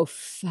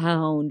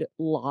profound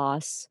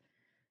loss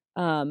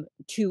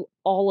to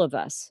all of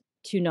us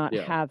to not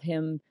have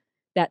him,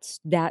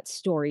 that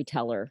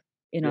storyteller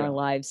in our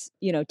lives,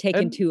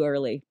 taken too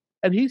early.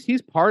 And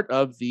he's part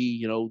of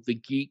the the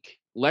geek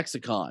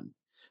lexicon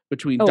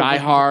between Die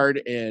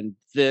Hard and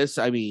this.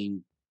 I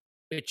mean,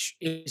 which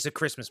is a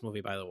Christmas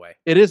movie, by the way.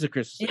 It is a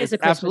Christmas. It's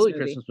absolutely a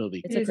Christmas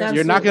movie.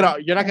 You're not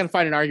gonna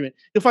find an argument.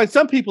 You'll find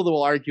some people that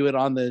will argue it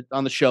on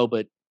the show,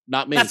 but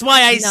not me. That's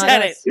why I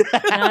said it.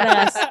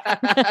 Not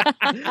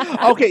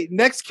us. Okay,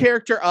 next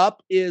character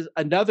up is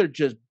another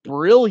just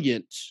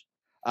brilliant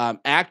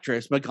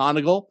actress,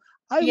 McGonagall.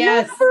 I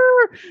love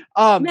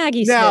her.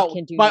 Maggie now, Smith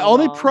can do my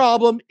only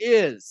problem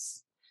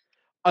is,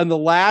 on the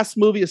last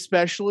movie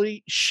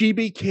especially, she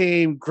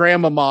became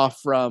Grandmama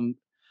from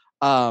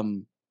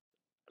Downton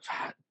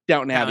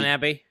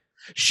Abbey.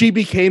 She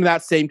became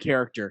that same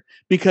character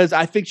because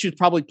I think she was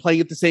probably playing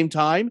at the same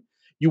time.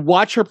 You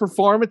watch her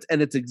performance,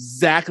 and it's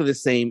exactly the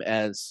same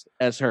as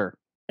her.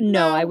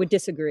 No, I would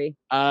disagree.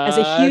 As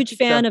a huge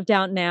fan of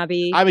Downton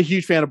Abbey, I'm a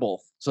huge fan of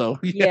both. So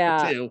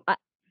too.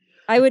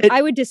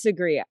 I would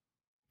disagree.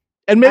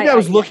 And maybe I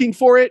was looking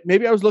for it.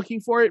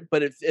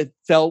 But it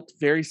felt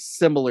very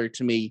similar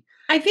to me.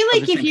 I feel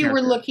like if you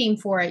were looking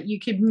for it, you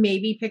could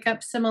maybe pick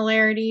up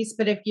similarities.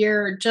 But if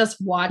you're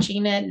just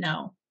watching it,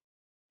 no.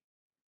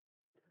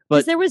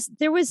 But there was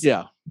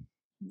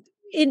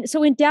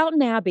in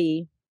Downton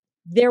Abbey,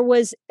 there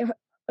was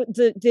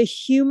the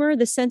humor,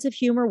 the sense of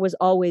humor was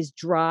always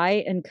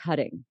dry and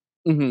cutting.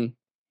 And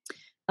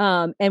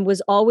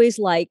was always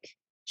like,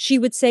 she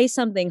would say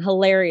something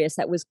hilarious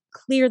that was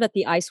clear that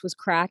the ice was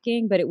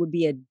cracking, but it would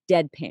be a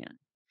deadpan.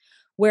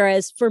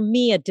 Whereas for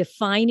me, a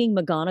defining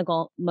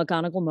McGonagall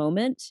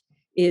moment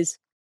is,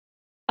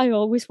 I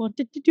always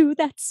wanted to do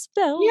that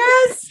spell.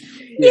 Yes.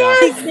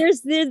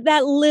 There's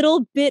that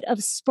little bit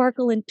of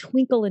sparkle and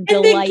twinkle and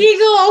delight. The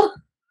giggle.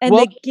 And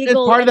the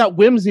giggle. It's part of that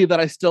whimsy that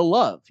I still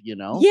love,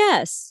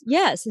 Yes.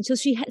 Until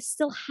she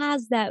still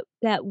has that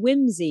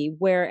whimsy.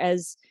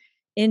 Whereas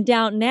in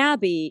Downton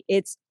Abbey,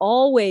 it's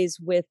always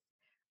with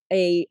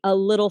a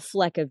little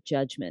fleck of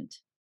judgment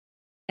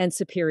and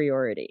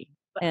superiority.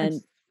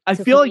 And I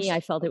feel like I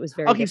felt it was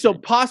very okay.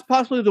 different. So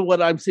possibly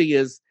what I'm seeing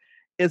is,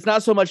 it's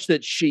not so much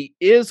that she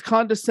is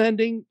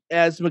condescending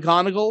as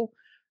McGonagall,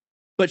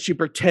 but she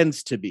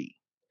pretends to be.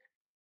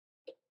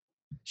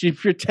 She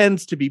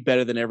pretends to be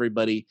better than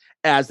everybody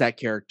as that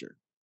character.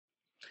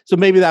 So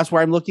maybe that's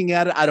where I'm looking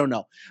at it. I don't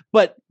know,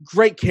 but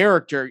great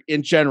character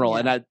in general,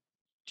 and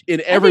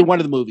in every one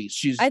of the movies,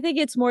 I think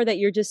it's more that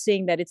you're just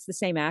seeing that it's the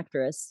same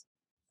actress,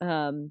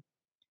 because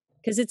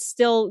it's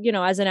still,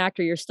 as an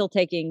actor, you're still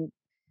taking.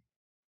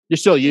 You're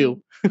still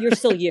you. You're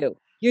still you.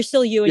 You're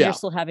still you, and you're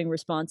still having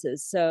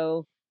responses.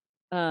 So,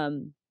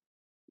 fantastic.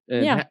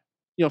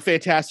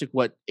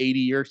 What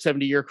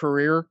 70-year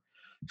career?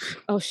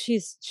 Oh,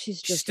 she's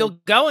just still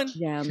going.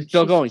 Yeah, she's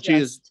still going. She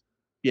is.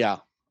 Yeah,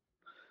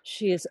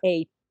 she is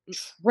a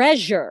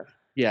treasure.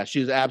 Yeah,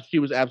 she was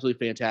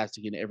absolutely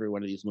fantastic in every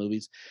one of these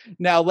movies.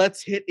 Now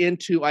let's hit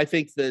into, I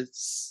think,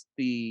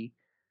 the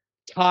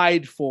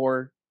tied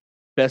for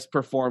best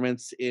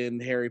performance in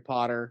Harry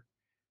Potter,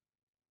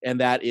 and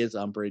that is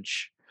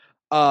Umbridge.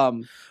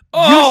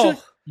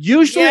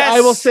 Usually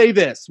I will say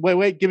this.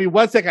 Wait, give me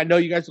 1 second. I know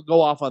you guys will go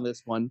off on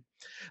this one,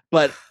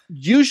 but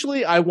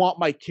usually I want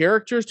my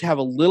characters to have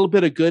a little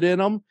bit of good in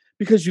them,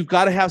 because you've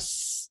got to have.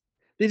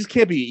 They just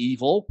can't be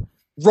evil.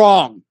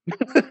 Wrong.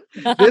 This is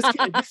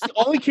the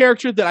only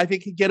character that I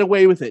think can get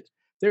away with it.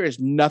 There is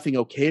nothing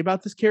okay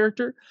about this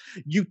character.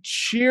 You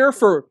cheer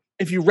for.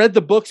 If you read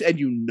the books and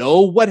you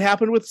know what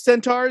happened with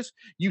centaurs,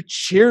 you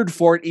cheered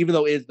for it, even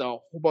though it is the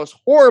most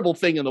horrible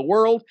thing in the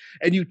world,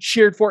 and you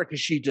cheered for it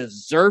because she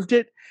deserved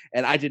it.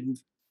 And I didn't.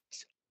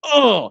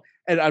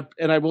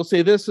 And I will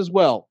say this as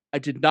well. I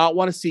did not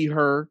want to see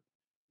her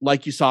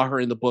like you saw her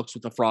in the books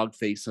with the frog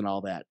face and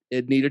all that.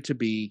 It needed to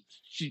be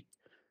she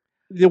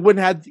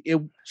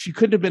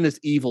couldn't have been as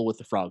evil with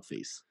the frog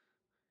face.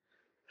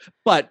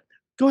 But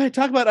go ahead,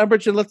 talk about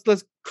Umbridge, and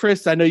let's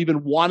Chris. I know you've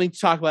been wanting to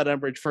talk about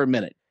Umbridge for a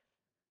minute.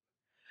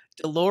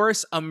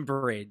 Dolores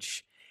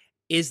Umbridge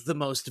is the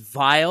most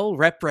vile,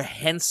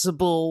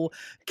 reprehensible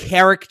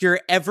character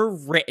ever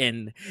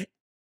written,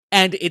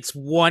 and it's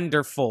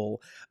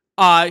wonderful.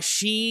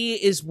 She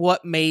is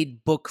what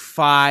made book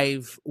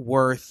 5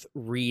 worth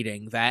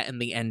reading, that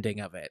and the ending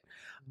of it.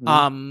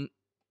 Mm-hmm.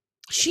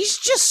 She's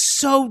just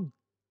so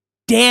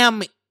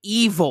damn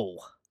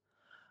evil.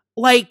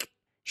 Like,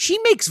 she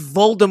makes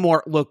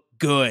Voldemort look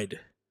good.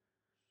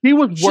 He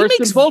was worse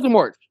than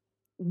Voldemort.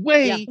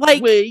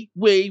 Way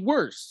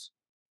worse.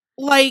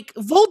 Like,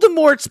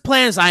 Voldemort's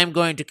plan is, I am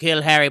going to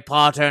kill Harry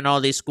Potter and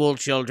all these school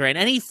children,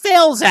 and he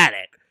fails at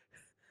it.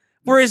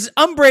 Whereas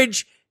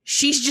Umbridge,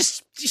 she's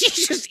just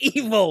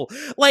evil.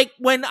 Like,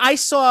 when I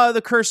saw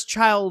The Cursed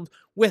Child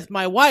with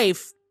my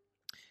wife,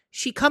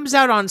 she comes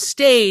out on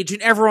stage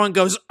and everyone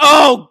goes,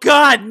 "Oh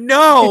God,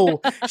 no,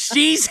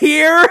 she's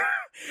here."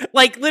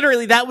 Like,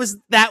 literally, that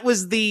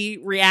was the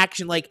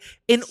reaction. Like,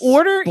 in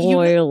order,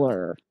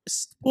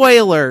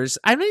 spoilers.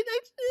 I mean,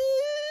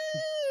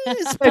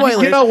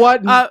 spoilers. You know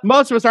what?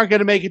 Most of us aren't going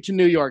to make it to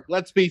New York.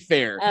 Let's be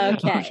fair.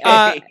 Okay.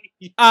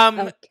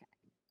 Okay.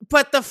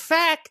 But the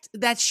fact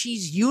that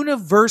she's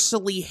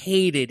universally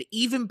hated,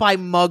 even by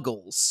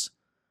Muggles,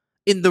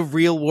 in the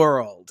real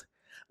world,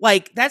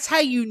 like, that's how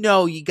you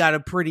know you got a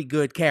pretty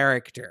good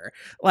character.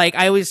 Like,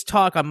 I always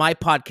talk on my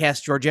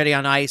podcast, Georgetti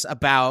on Ice,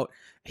 about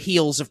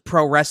heels of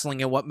pro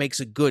wrestling and what makes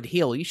a good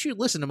heel. You should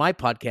listen to my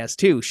podcast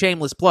too.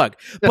 Shameless plug.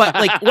 But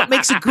like, what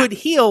makes a good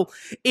heel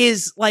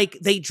is like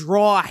they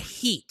draw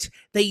heat.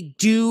 They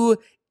do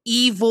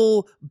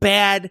evil,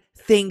 bad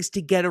things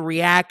to get a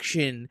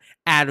reaction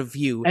out of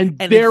you. And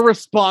their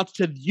response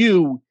to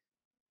you,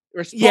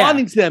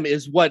 responding to them,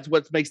 is what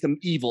makes them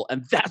evil.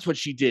 And that's what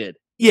she did.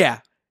 Yeah.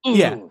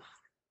 Ooh.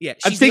 Yeah.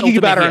 I'm thinking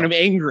about her and I'm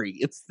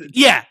angry.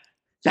 Yeah.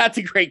 That's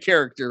a great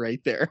character right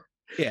there.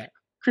 Yeah.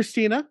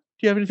 Christina, do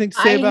you have anything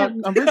to say about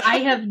Umbridge? I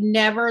have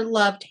never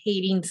loved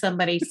hating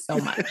somebody so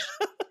much.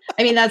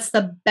 I mean, that's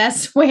the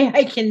best way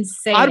I can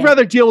say I'd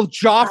rather deal with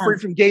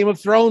Joffrey from Game of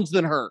Thrones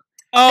than her.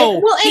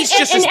 Oh, he's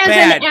just as bad.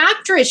 As an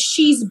actress,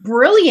 she's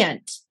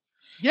brilliant.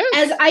 Yes.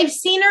 As I've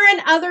seen her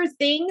in other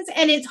things,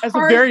 and it's as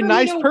hard a very for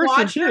nice me to person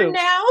watch too. her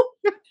now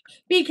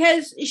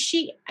because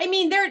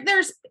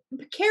there's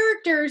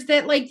characters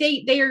that like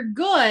they are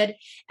good,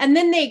 and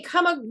then they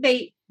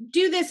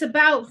do this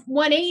about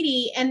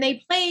 180, and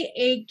they play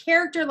a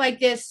character like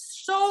this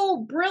so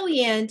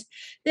brilliant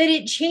that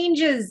it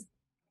changes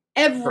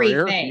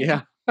everything.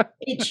 Yeah.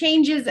 It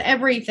changes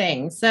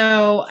everything.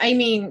 So I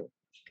mean,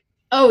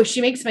 she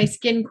makes my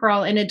skin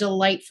crawl in a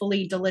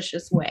delightfully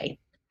delicious way.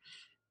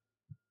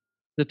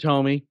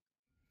 Tommy.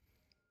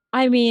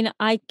 I mean,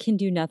 I can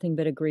do nothing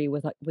but agree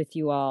with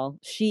you all.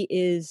 She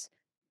is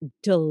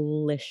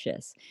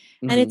delicious.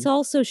 Mm-hmm. And it's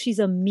also, she's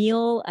a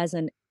meal as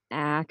an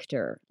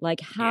actor. Like,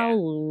 how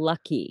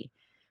lucky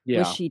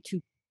was she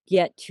to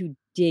get to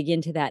dig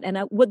into that? And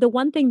the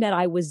one thing that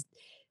I was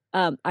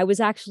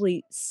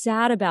actually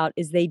sad about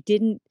is they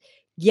didn't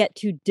get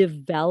to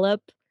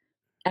develop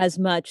as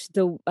much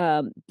the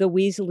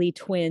Weasley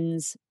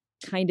twins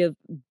kind of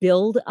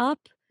build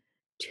up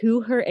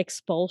to her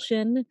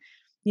expulsion,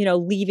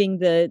 leaving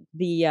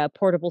the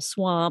portable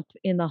swamp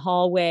in the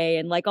hallway,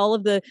 and like all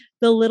of the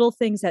little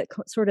things that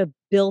sort of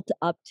built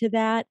up to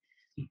that.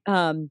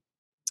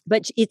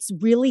 But it's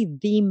really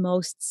the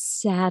most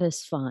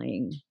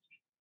satisfying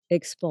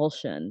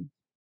expulsion.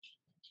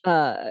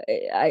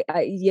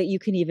 You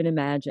can even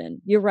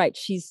imagine. You're right.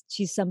 She's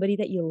somebody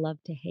that you love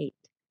to hate,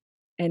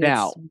 and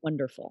it's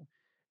wonderful.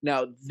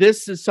 Now,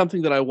 this is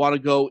something that I want to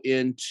go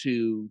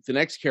into the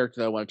next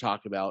character that I want to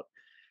talk about.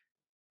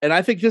 And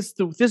I think this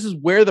is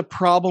where the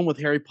problem with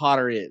Harry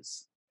Potter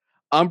is.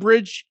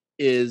 Umbridge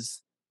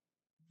is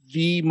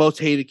the most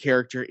hated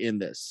character in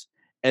this.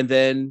 And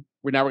then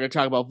we're going to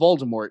talk about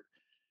Voldemort.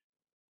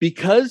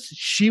 Because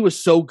she was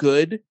so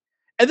good,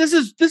 and this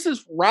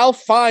is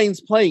Ralph Fiennes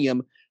playing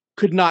him,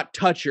 could not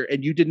touch her,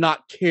 and you did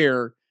not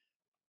care.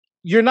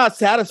 You're not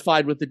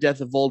satisfied with the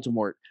death of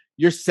Voldemort.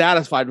 You're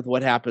satisfied with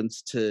what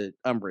happens to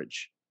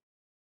Umbridge.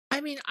 I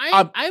mean,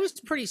 I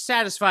was pretty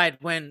satisfied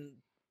when...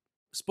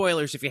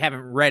 Spoilers if you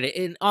haven't read it.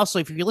 And also,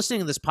 if you're listening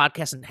to this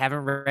podcast and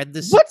haven't read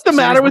this, what's the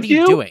matter with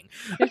you? Doing?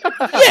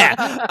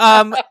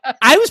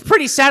 I was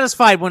pretty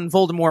satisfied when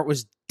Voldemort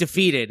was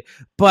defeated.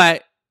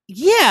 But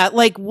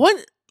like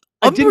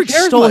Umbridge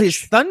stole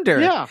his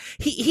thunder. Yeah.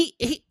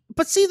 He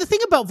but see, the thing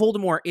about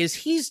Voldemort is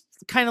he's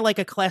kind of like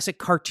a classic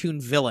cartoon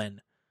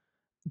villain,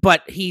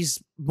 but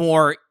he's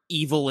more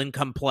evil and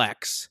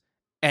complex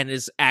and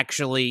is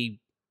actually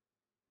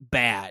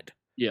bad.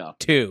 Yeah.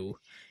 Too.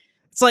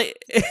 It's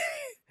like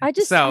I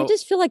just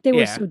feel like they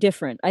were so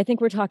different. I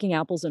think we're talking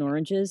apples and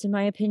oranges, in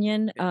my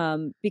opinion,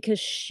 because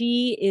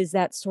she is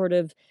that sort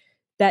of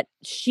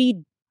she's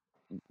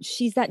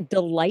that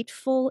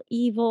delightful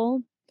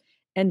evil,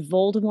 and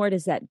Voldemort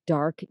is that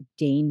dark,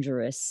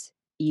 dangerous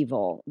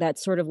evil. That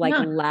sort of like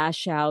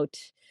lash out.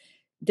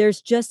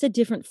 There's just a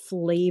different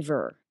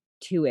flavor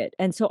to it,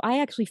 and so I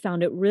actually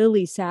found it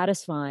really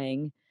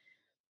satisfying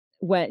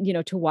when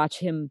to watch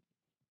him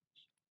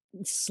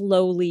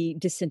slowly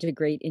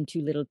disintegrate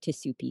into little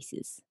tissue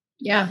pieces.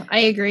 Yeah, I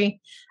agree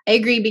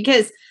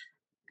because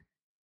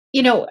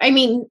I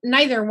mean,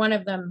 neither one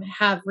of them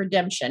have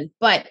redemption,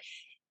 but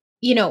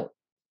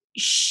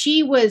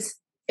she was,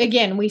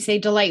 again, we say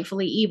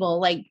delightfully evil,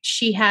 like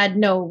she had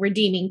no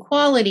redeeming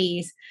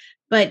qualities,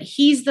 but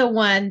he's the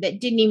one that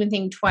didn't even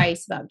think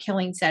twice about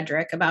killing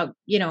Cedric, about,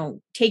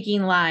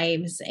 taking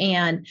lives.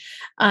 And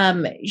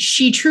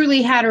she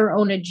truly had her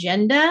own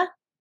agenda.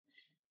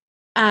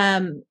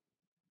 And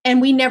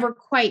we never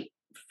quite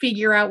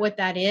figure out what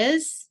that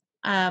is,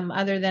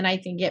 other than I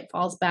think it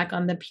falls back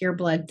on the pure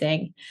blood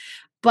thing.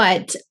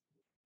 But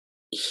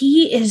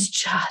he is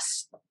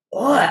just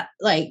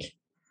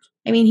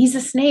he's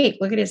a snake.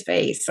 Look at his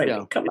face.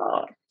 Come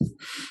on.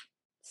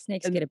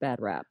 Snakes get a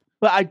bad rap.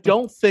 But I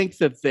don't think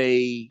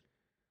they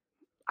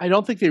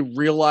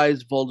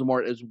realized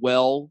Voldemort as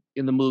well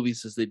in the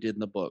movies as they did in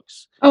the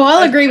books. Oh,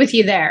 I'll agree with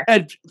you there.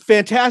 And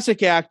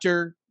fantastic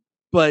actor,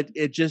 but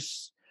it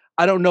just,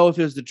 I don't know if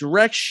it was the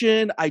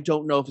direction. I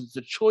don't know if it's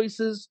the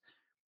choices.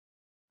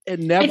 I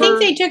think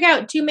they took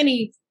out too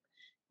many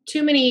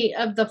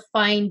of the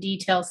fine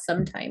details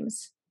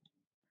sometimes.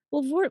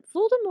 Well,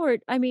 Voldemort,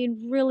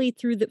 really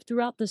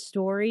throughout the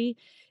story,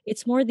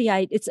 it's more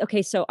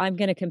okay, so I'm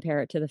going to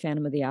compare it to the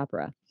Phantom of the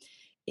Opera.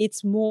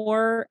 It's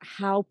more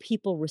how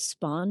people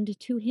respond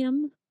to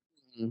him,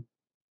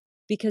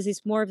 because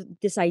it's more of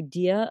this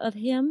idea of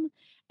him,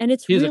 and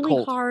it's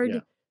really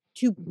hard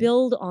to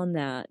build on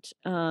that,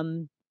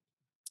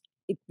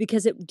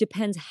 because it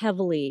depends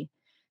heavily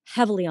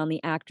on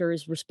the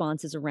actors'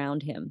 responses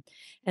around him,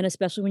 and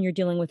especially when you're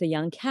dealing with a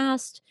young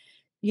cast,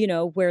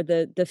 where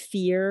the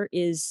fear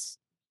is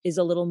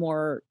a little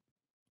more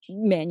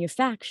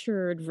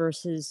manufactured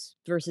versus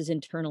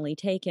internally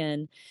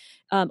taken.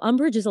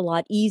 Umbridge is a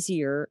lot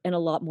easier and a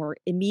lot more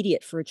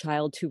immediate for a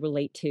child to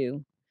relate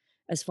to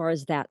as far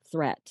as that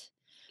threat.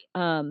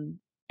 And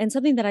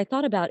something that I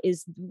thought about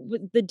is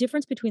the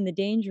difference between the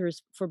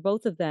dangers for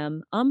both of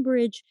them.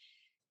 Umbridge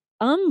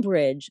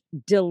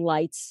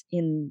delights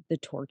in the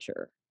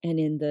torture and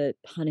in the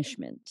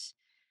punishment.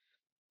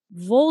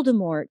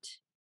 Voldemort,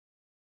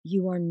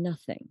 you are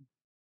nothing.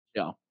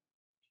 Yeah.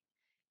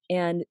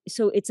 And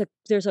so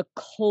there's a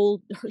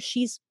cold,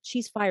 she's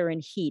fire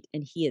and heat,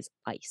 and he is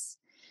ice.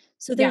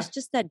 So there's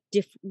just that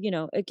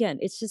again,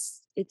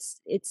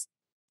 it's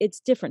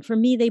different. For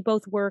me, they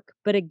both work,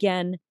 but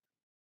again,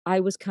 I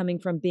was coming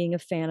from being a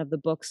fan of the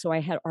book, so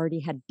I had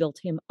already built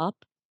him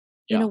up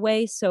in a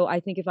way. So I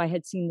think if I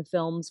had seen the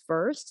films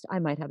first, I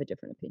might have a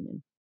different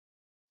opinion.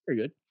 Very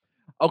good.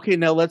 Okay,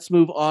 now let's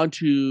move on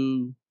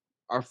to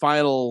our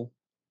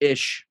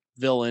final-ish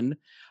villain,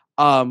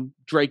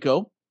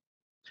 Draco.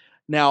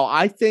 Now,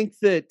 I think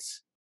that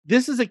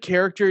this is a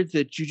character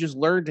that you just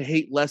learn to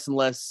hate less and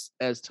less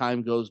as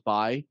time goes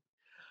by.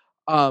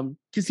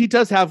 Because he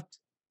does have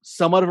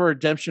somewhat of a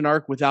redemption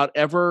arc without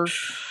ever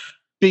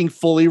being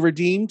fully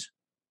redeemed.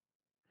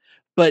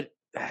 But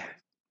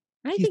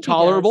he's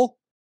tolerable.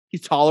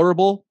 He's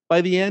tolerable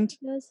by the end.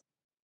 He does.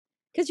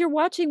 Because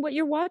what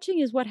you're watching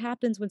is what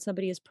happens when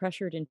somebody is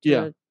pressured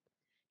into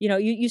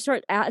you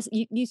start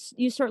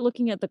you start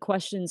looking at the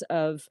questions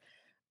of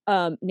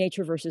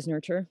nature versus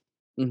nurture.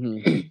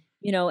 Mm-hmm.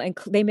 And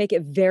they make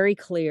it very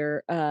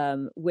clear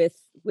with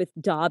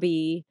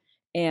Dobby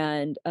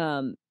and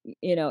and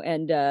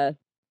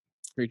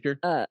Creature.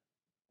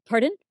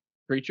 Pardon?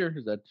 Creature,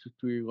 is that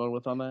who you're going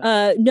with on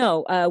that?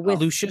 No, with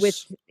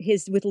Lucius.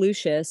 with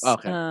Lucius.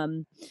 Okay.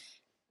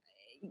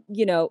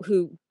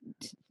 Who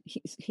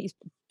he's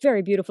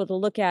very beautiful to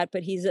look at,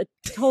 but he's a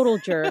total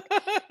jerk.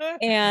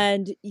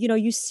 And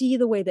you see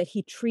the way that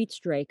he treats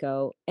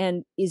Draco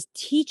and is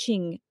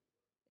teaching.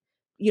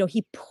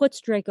 He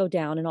puts Draco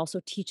down and also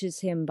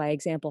teaches him by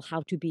example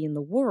how to be in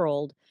the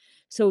world.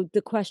 So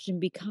the question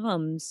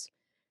becomes,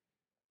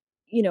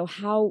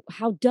 how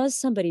does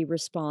somebody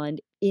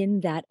respond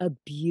in that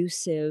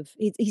abusive?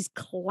 He's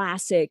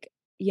classic,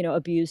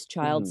 abused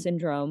child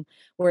syndrome,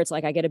 where it's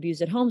like, I get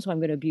abused at home, so I'm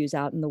going to abuse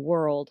out in the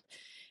world.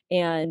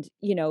 And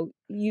you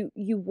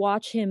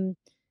watch him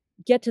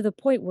get to the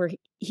point where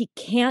he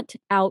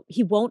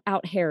won't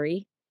out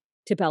Harry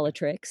to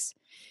Bellatrix.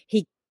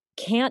 He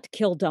can't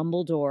kill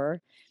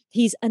Dumbledore.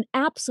 He's an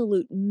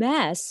absolute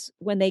mess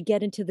when they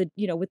get into the,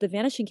 with the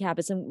Vanishing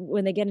Cabinets, and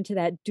when they get into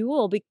that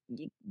duel,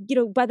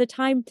 by the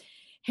time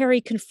Harry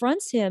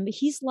confronts him,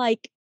 he's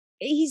like,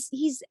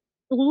 he's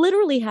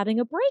literally having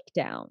a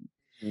breakdown.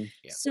 Yeah.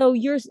 So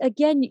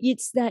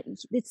it's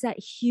that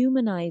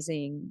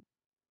humanizing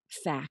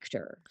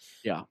factor.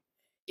 Yeah.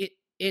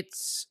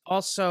 It's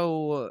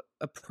also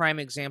a prime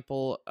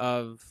example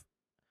of,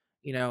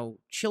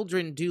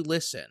 children do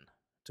listen,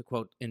 to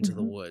quote Into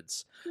the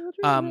Woods.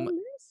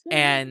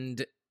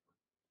 And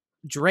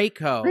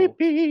Draco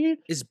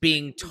is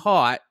being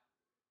taught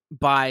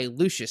by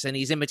Lucius, and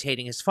he's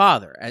imitating his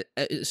father.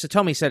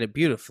 Satomi said it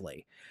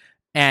beautifully.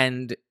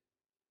 And,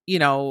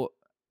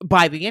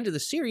 by the end of the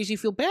series, you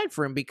feel bad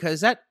for him,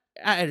 because at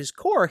his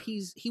core,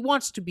 he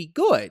wants to be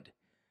good.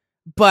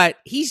 But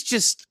he's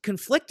just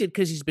conflicted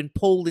because he's been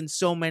pulled in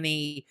so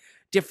many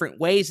different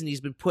ways, and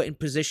he's been put in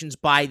positions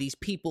by these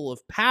people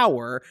of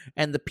power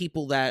and the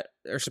people that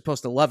are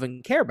supposed to love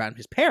and care about him,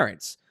 his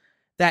parents,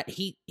 that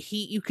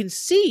you can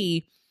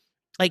see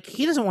Like,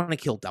 he doesn't want to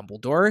kill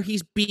Dumbledore.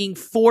 He's being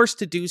forced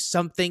to do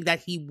something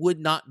that he would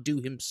not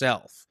do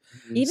himself.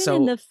 Even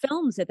in the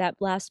films at that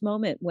last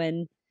moment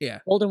when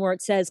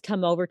Voldemort says,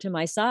 come over to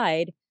my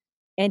side,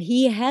 and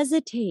he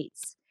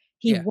hesitates.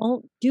 He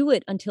won't do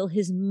it until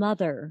his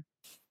mother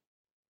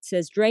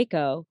says,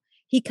 Draco.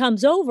 He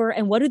comes over,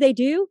 and what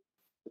do?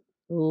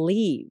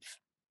 Leave.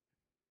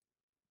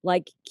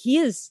 Like, he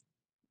is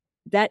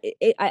that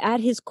at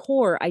his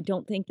core, I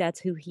don't think that's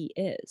who he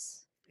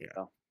is.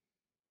 Yeah.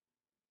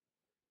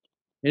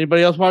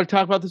 Anybody else want to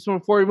talk about this one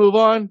before we move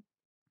on?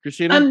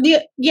 Christina?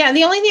 The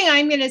only thing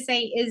I'm going to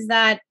say is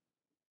that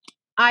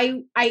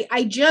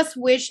I just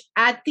wish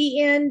at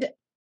the end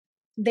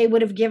they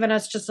would have given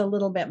us just a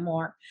little bit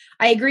more.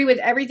 I agree with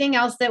everything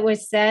else that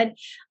was said.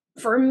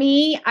 For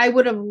me, I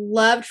would have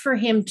loved for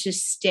him to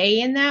stay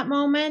in that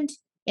moment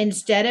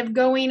instead of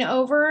going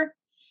over.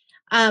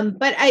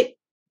 But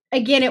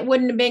it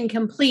wouldn't have been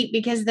complete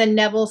because the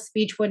Neville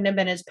speech wouldn't have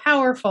been as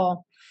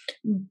powerful.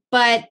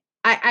 But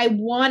I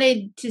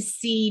wanted to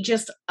see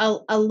just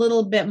a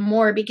little bit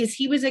more because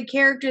he was a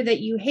character that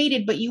you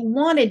hated, but you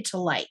wanted to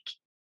like.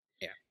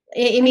 Yeah.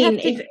 I mean,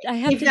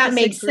 if that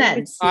makes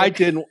sense. I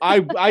didn't.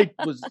 I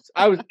was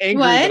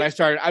angry that I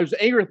started. I was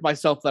angry with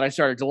myself that I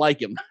started to like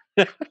him.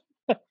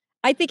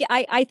 I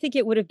think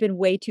it would have been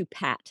way too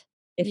pat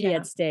if he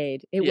had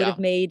stayed. It would have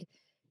made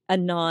a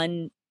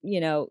non-human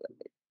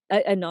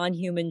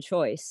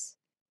choice,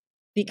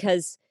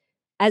 because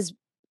as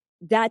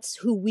that's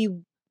who we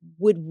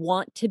would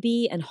want to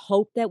be and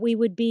hope that we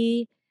would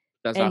be.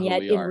 And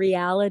yet in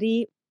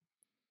reality,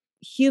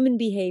 human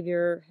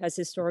behavior has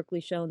historically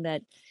shown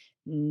that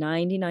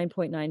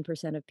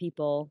 99.9% of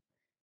people,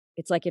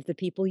 it's like if the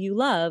people you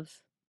love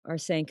are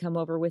saying, come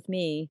over with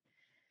me.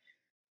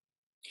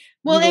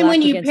 Well, and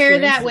when you pair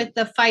that with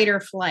the fight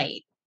or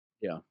flight.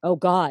 Yeah. Oh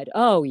God.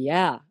 Oh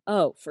yeah.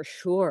 Oh, for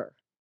sure.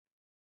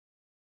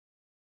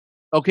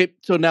 Okay.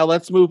 So now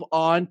let's move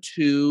on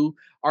to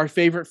our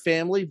favorite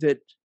family that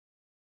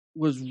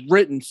was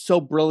written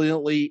so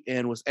brilliantly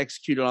and was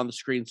executed on the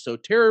screen so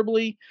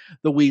terribly,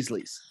 the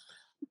Weasleys.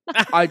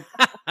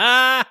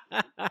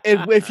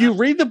 If you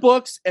read the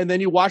books and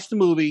then you watch the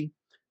movie,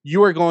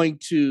 you are going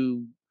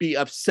to be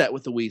upset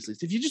with the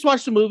Weasleys. If you just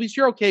watch the movies,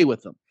 you're okay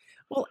with them.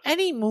 Well,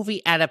 any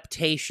movie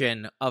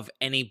adaptation of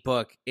any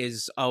book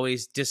is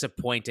always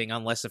disappointing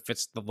unless if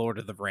it's The Lord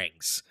of the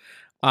Rings.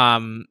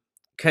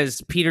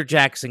 Because Peter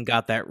Jackson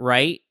got that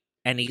right,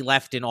 and he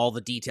left in all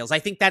the details. I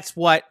think that's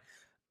what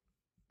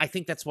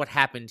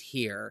happened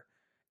here,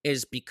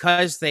 is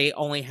because they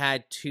only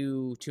had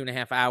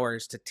 2.5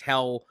 hours to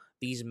tell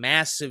these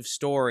massive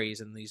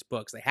stories in these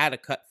books. They had to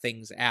cut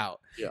things out.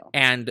 Yeah.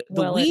 And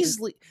the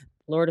Weasley...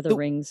 Lord of the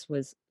Rings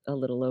was a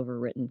little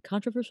overwritten.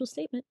 Controversial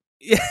statement.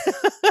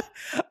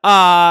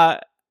 As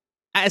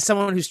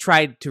someone who's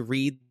tried to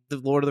read the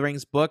Lord of the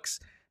Rings books,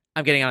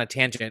 I'm getting on a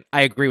tangent.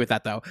 I agree with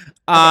that, though.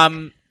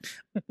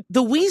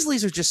 The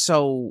Weasleys are just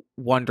so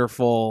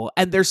wonderful,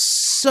 and there's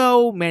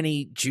so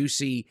many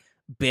juicy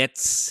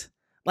bits.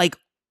 Like,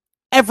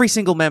 every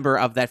single member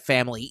of that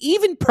family,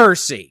 even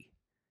Percy.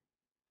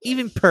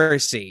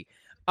 It's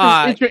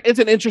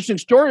an interesting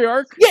story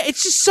arc. Yeah,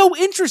 it's just so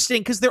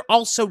interesting because they're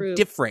all so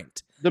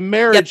different. The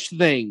marriage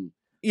thing.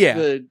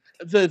 Yeah.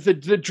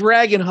 The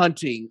dragon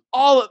hunting.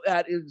 All of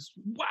that is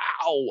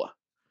wow.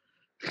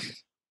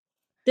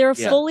 They're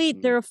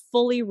a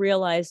fully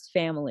realized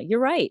family. You're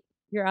right.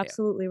 You're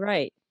absolutely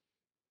right.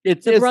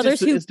 It's brothers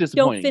who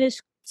don't finish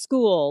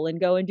school and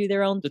go and do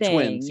their own thing.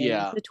 Twins,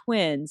 the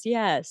twins,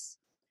 yes.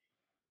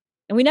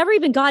 And we never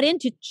even got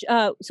into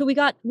so we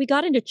got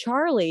into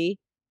Charlie.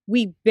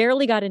 We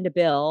barely got into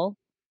Bill.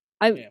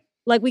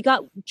 We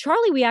got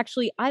Charlie.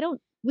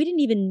 We didn't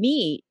even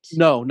meet.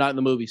 No, not in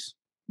the movies.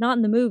 Not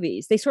in the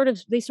movies. They sort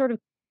of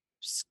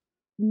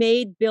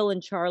made Bill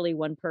and Charlie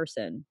one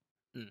person.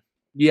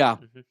 Yeah.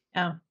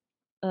 Oh.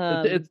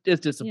 It's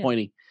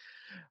disappointing.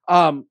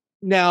 Yeah.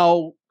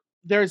 Now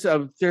there's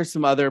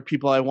some other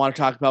people I want to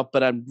talk about,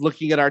 but I'm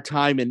looking at our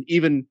time, and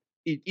even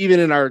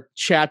in our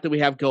chat that we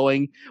have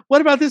going,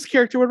 what about this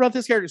character? What about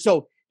this character?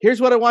 So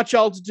here's what I want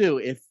y'all to do.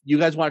 If you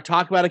guys want to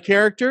talk about a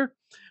character,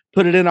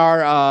 put it in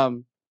our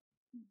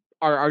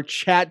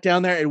chat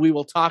down there, and we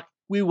will talk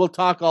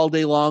all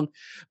day long.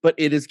 But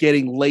it is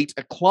getting late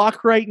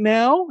o'clock right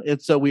now,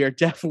 and so we are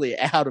definitely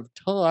out of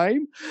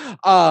time.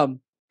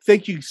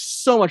 Thank you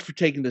so much for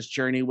taking this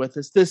journey with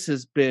us. This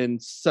has been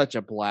such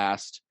a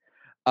blast.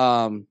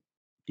 Can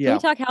we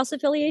talk house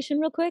affiliation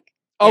real quick?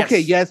 Okay,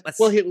 yes.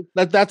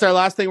 That's our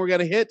last thing we're going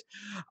to hit.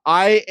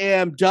 I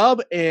am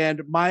Dub,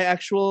 and my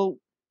actual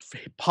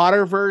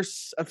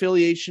Potterverse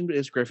affiliation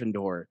is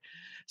Gryffindor.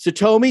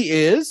 Satomi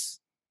is?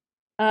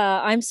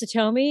 I'm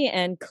Satomi,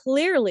 and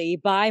clearly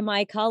by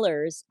my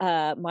colors,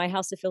 my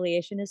house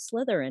affiliation is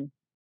Slytherin.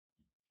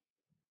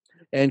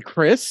 And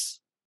Chris?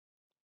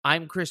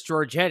 I'm Chris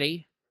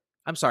Giorgetti.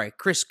 I'm sorry,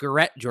 Chris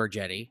Garrett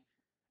Giorgetti,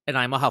 and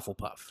I'm a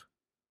Hufflepuff.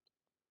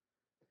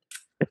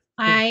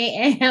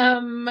 I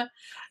am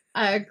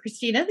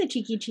Christina the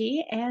Cheeky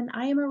Chi, and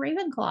I am a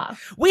Ravenclaw.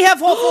 We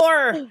have all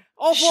four.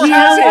 All four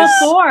houses.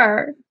 All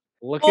four.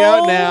 Look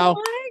out now.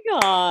 Oh my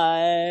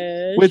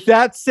gosh. With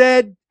that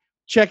said,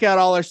 check out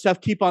all our stuff.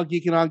 Keep on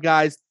geeking on,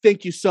 guys.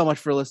 Thank you so much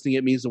for listening.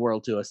 It means the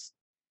world to us.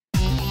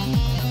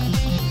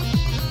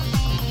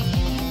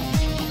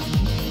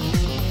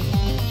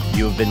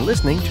 You have been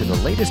listening to the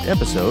latest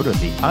episode of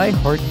the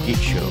iHeart Geek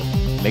Show.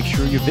 Make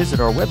sure you visit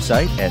our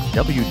website at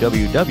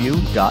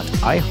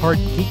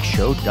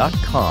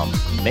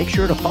www.iheartgeekshow.com. Make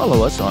sure to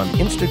follow us on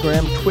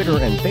Instagram, Twitter,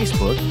 and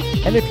Facebook.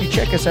 And if you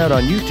check us out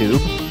on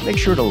YouTube, make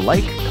sure to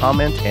like,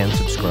 comment, and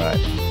subscribe.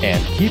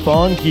 And keep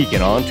on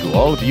geeking on to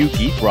all of you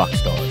geek rock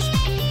stars.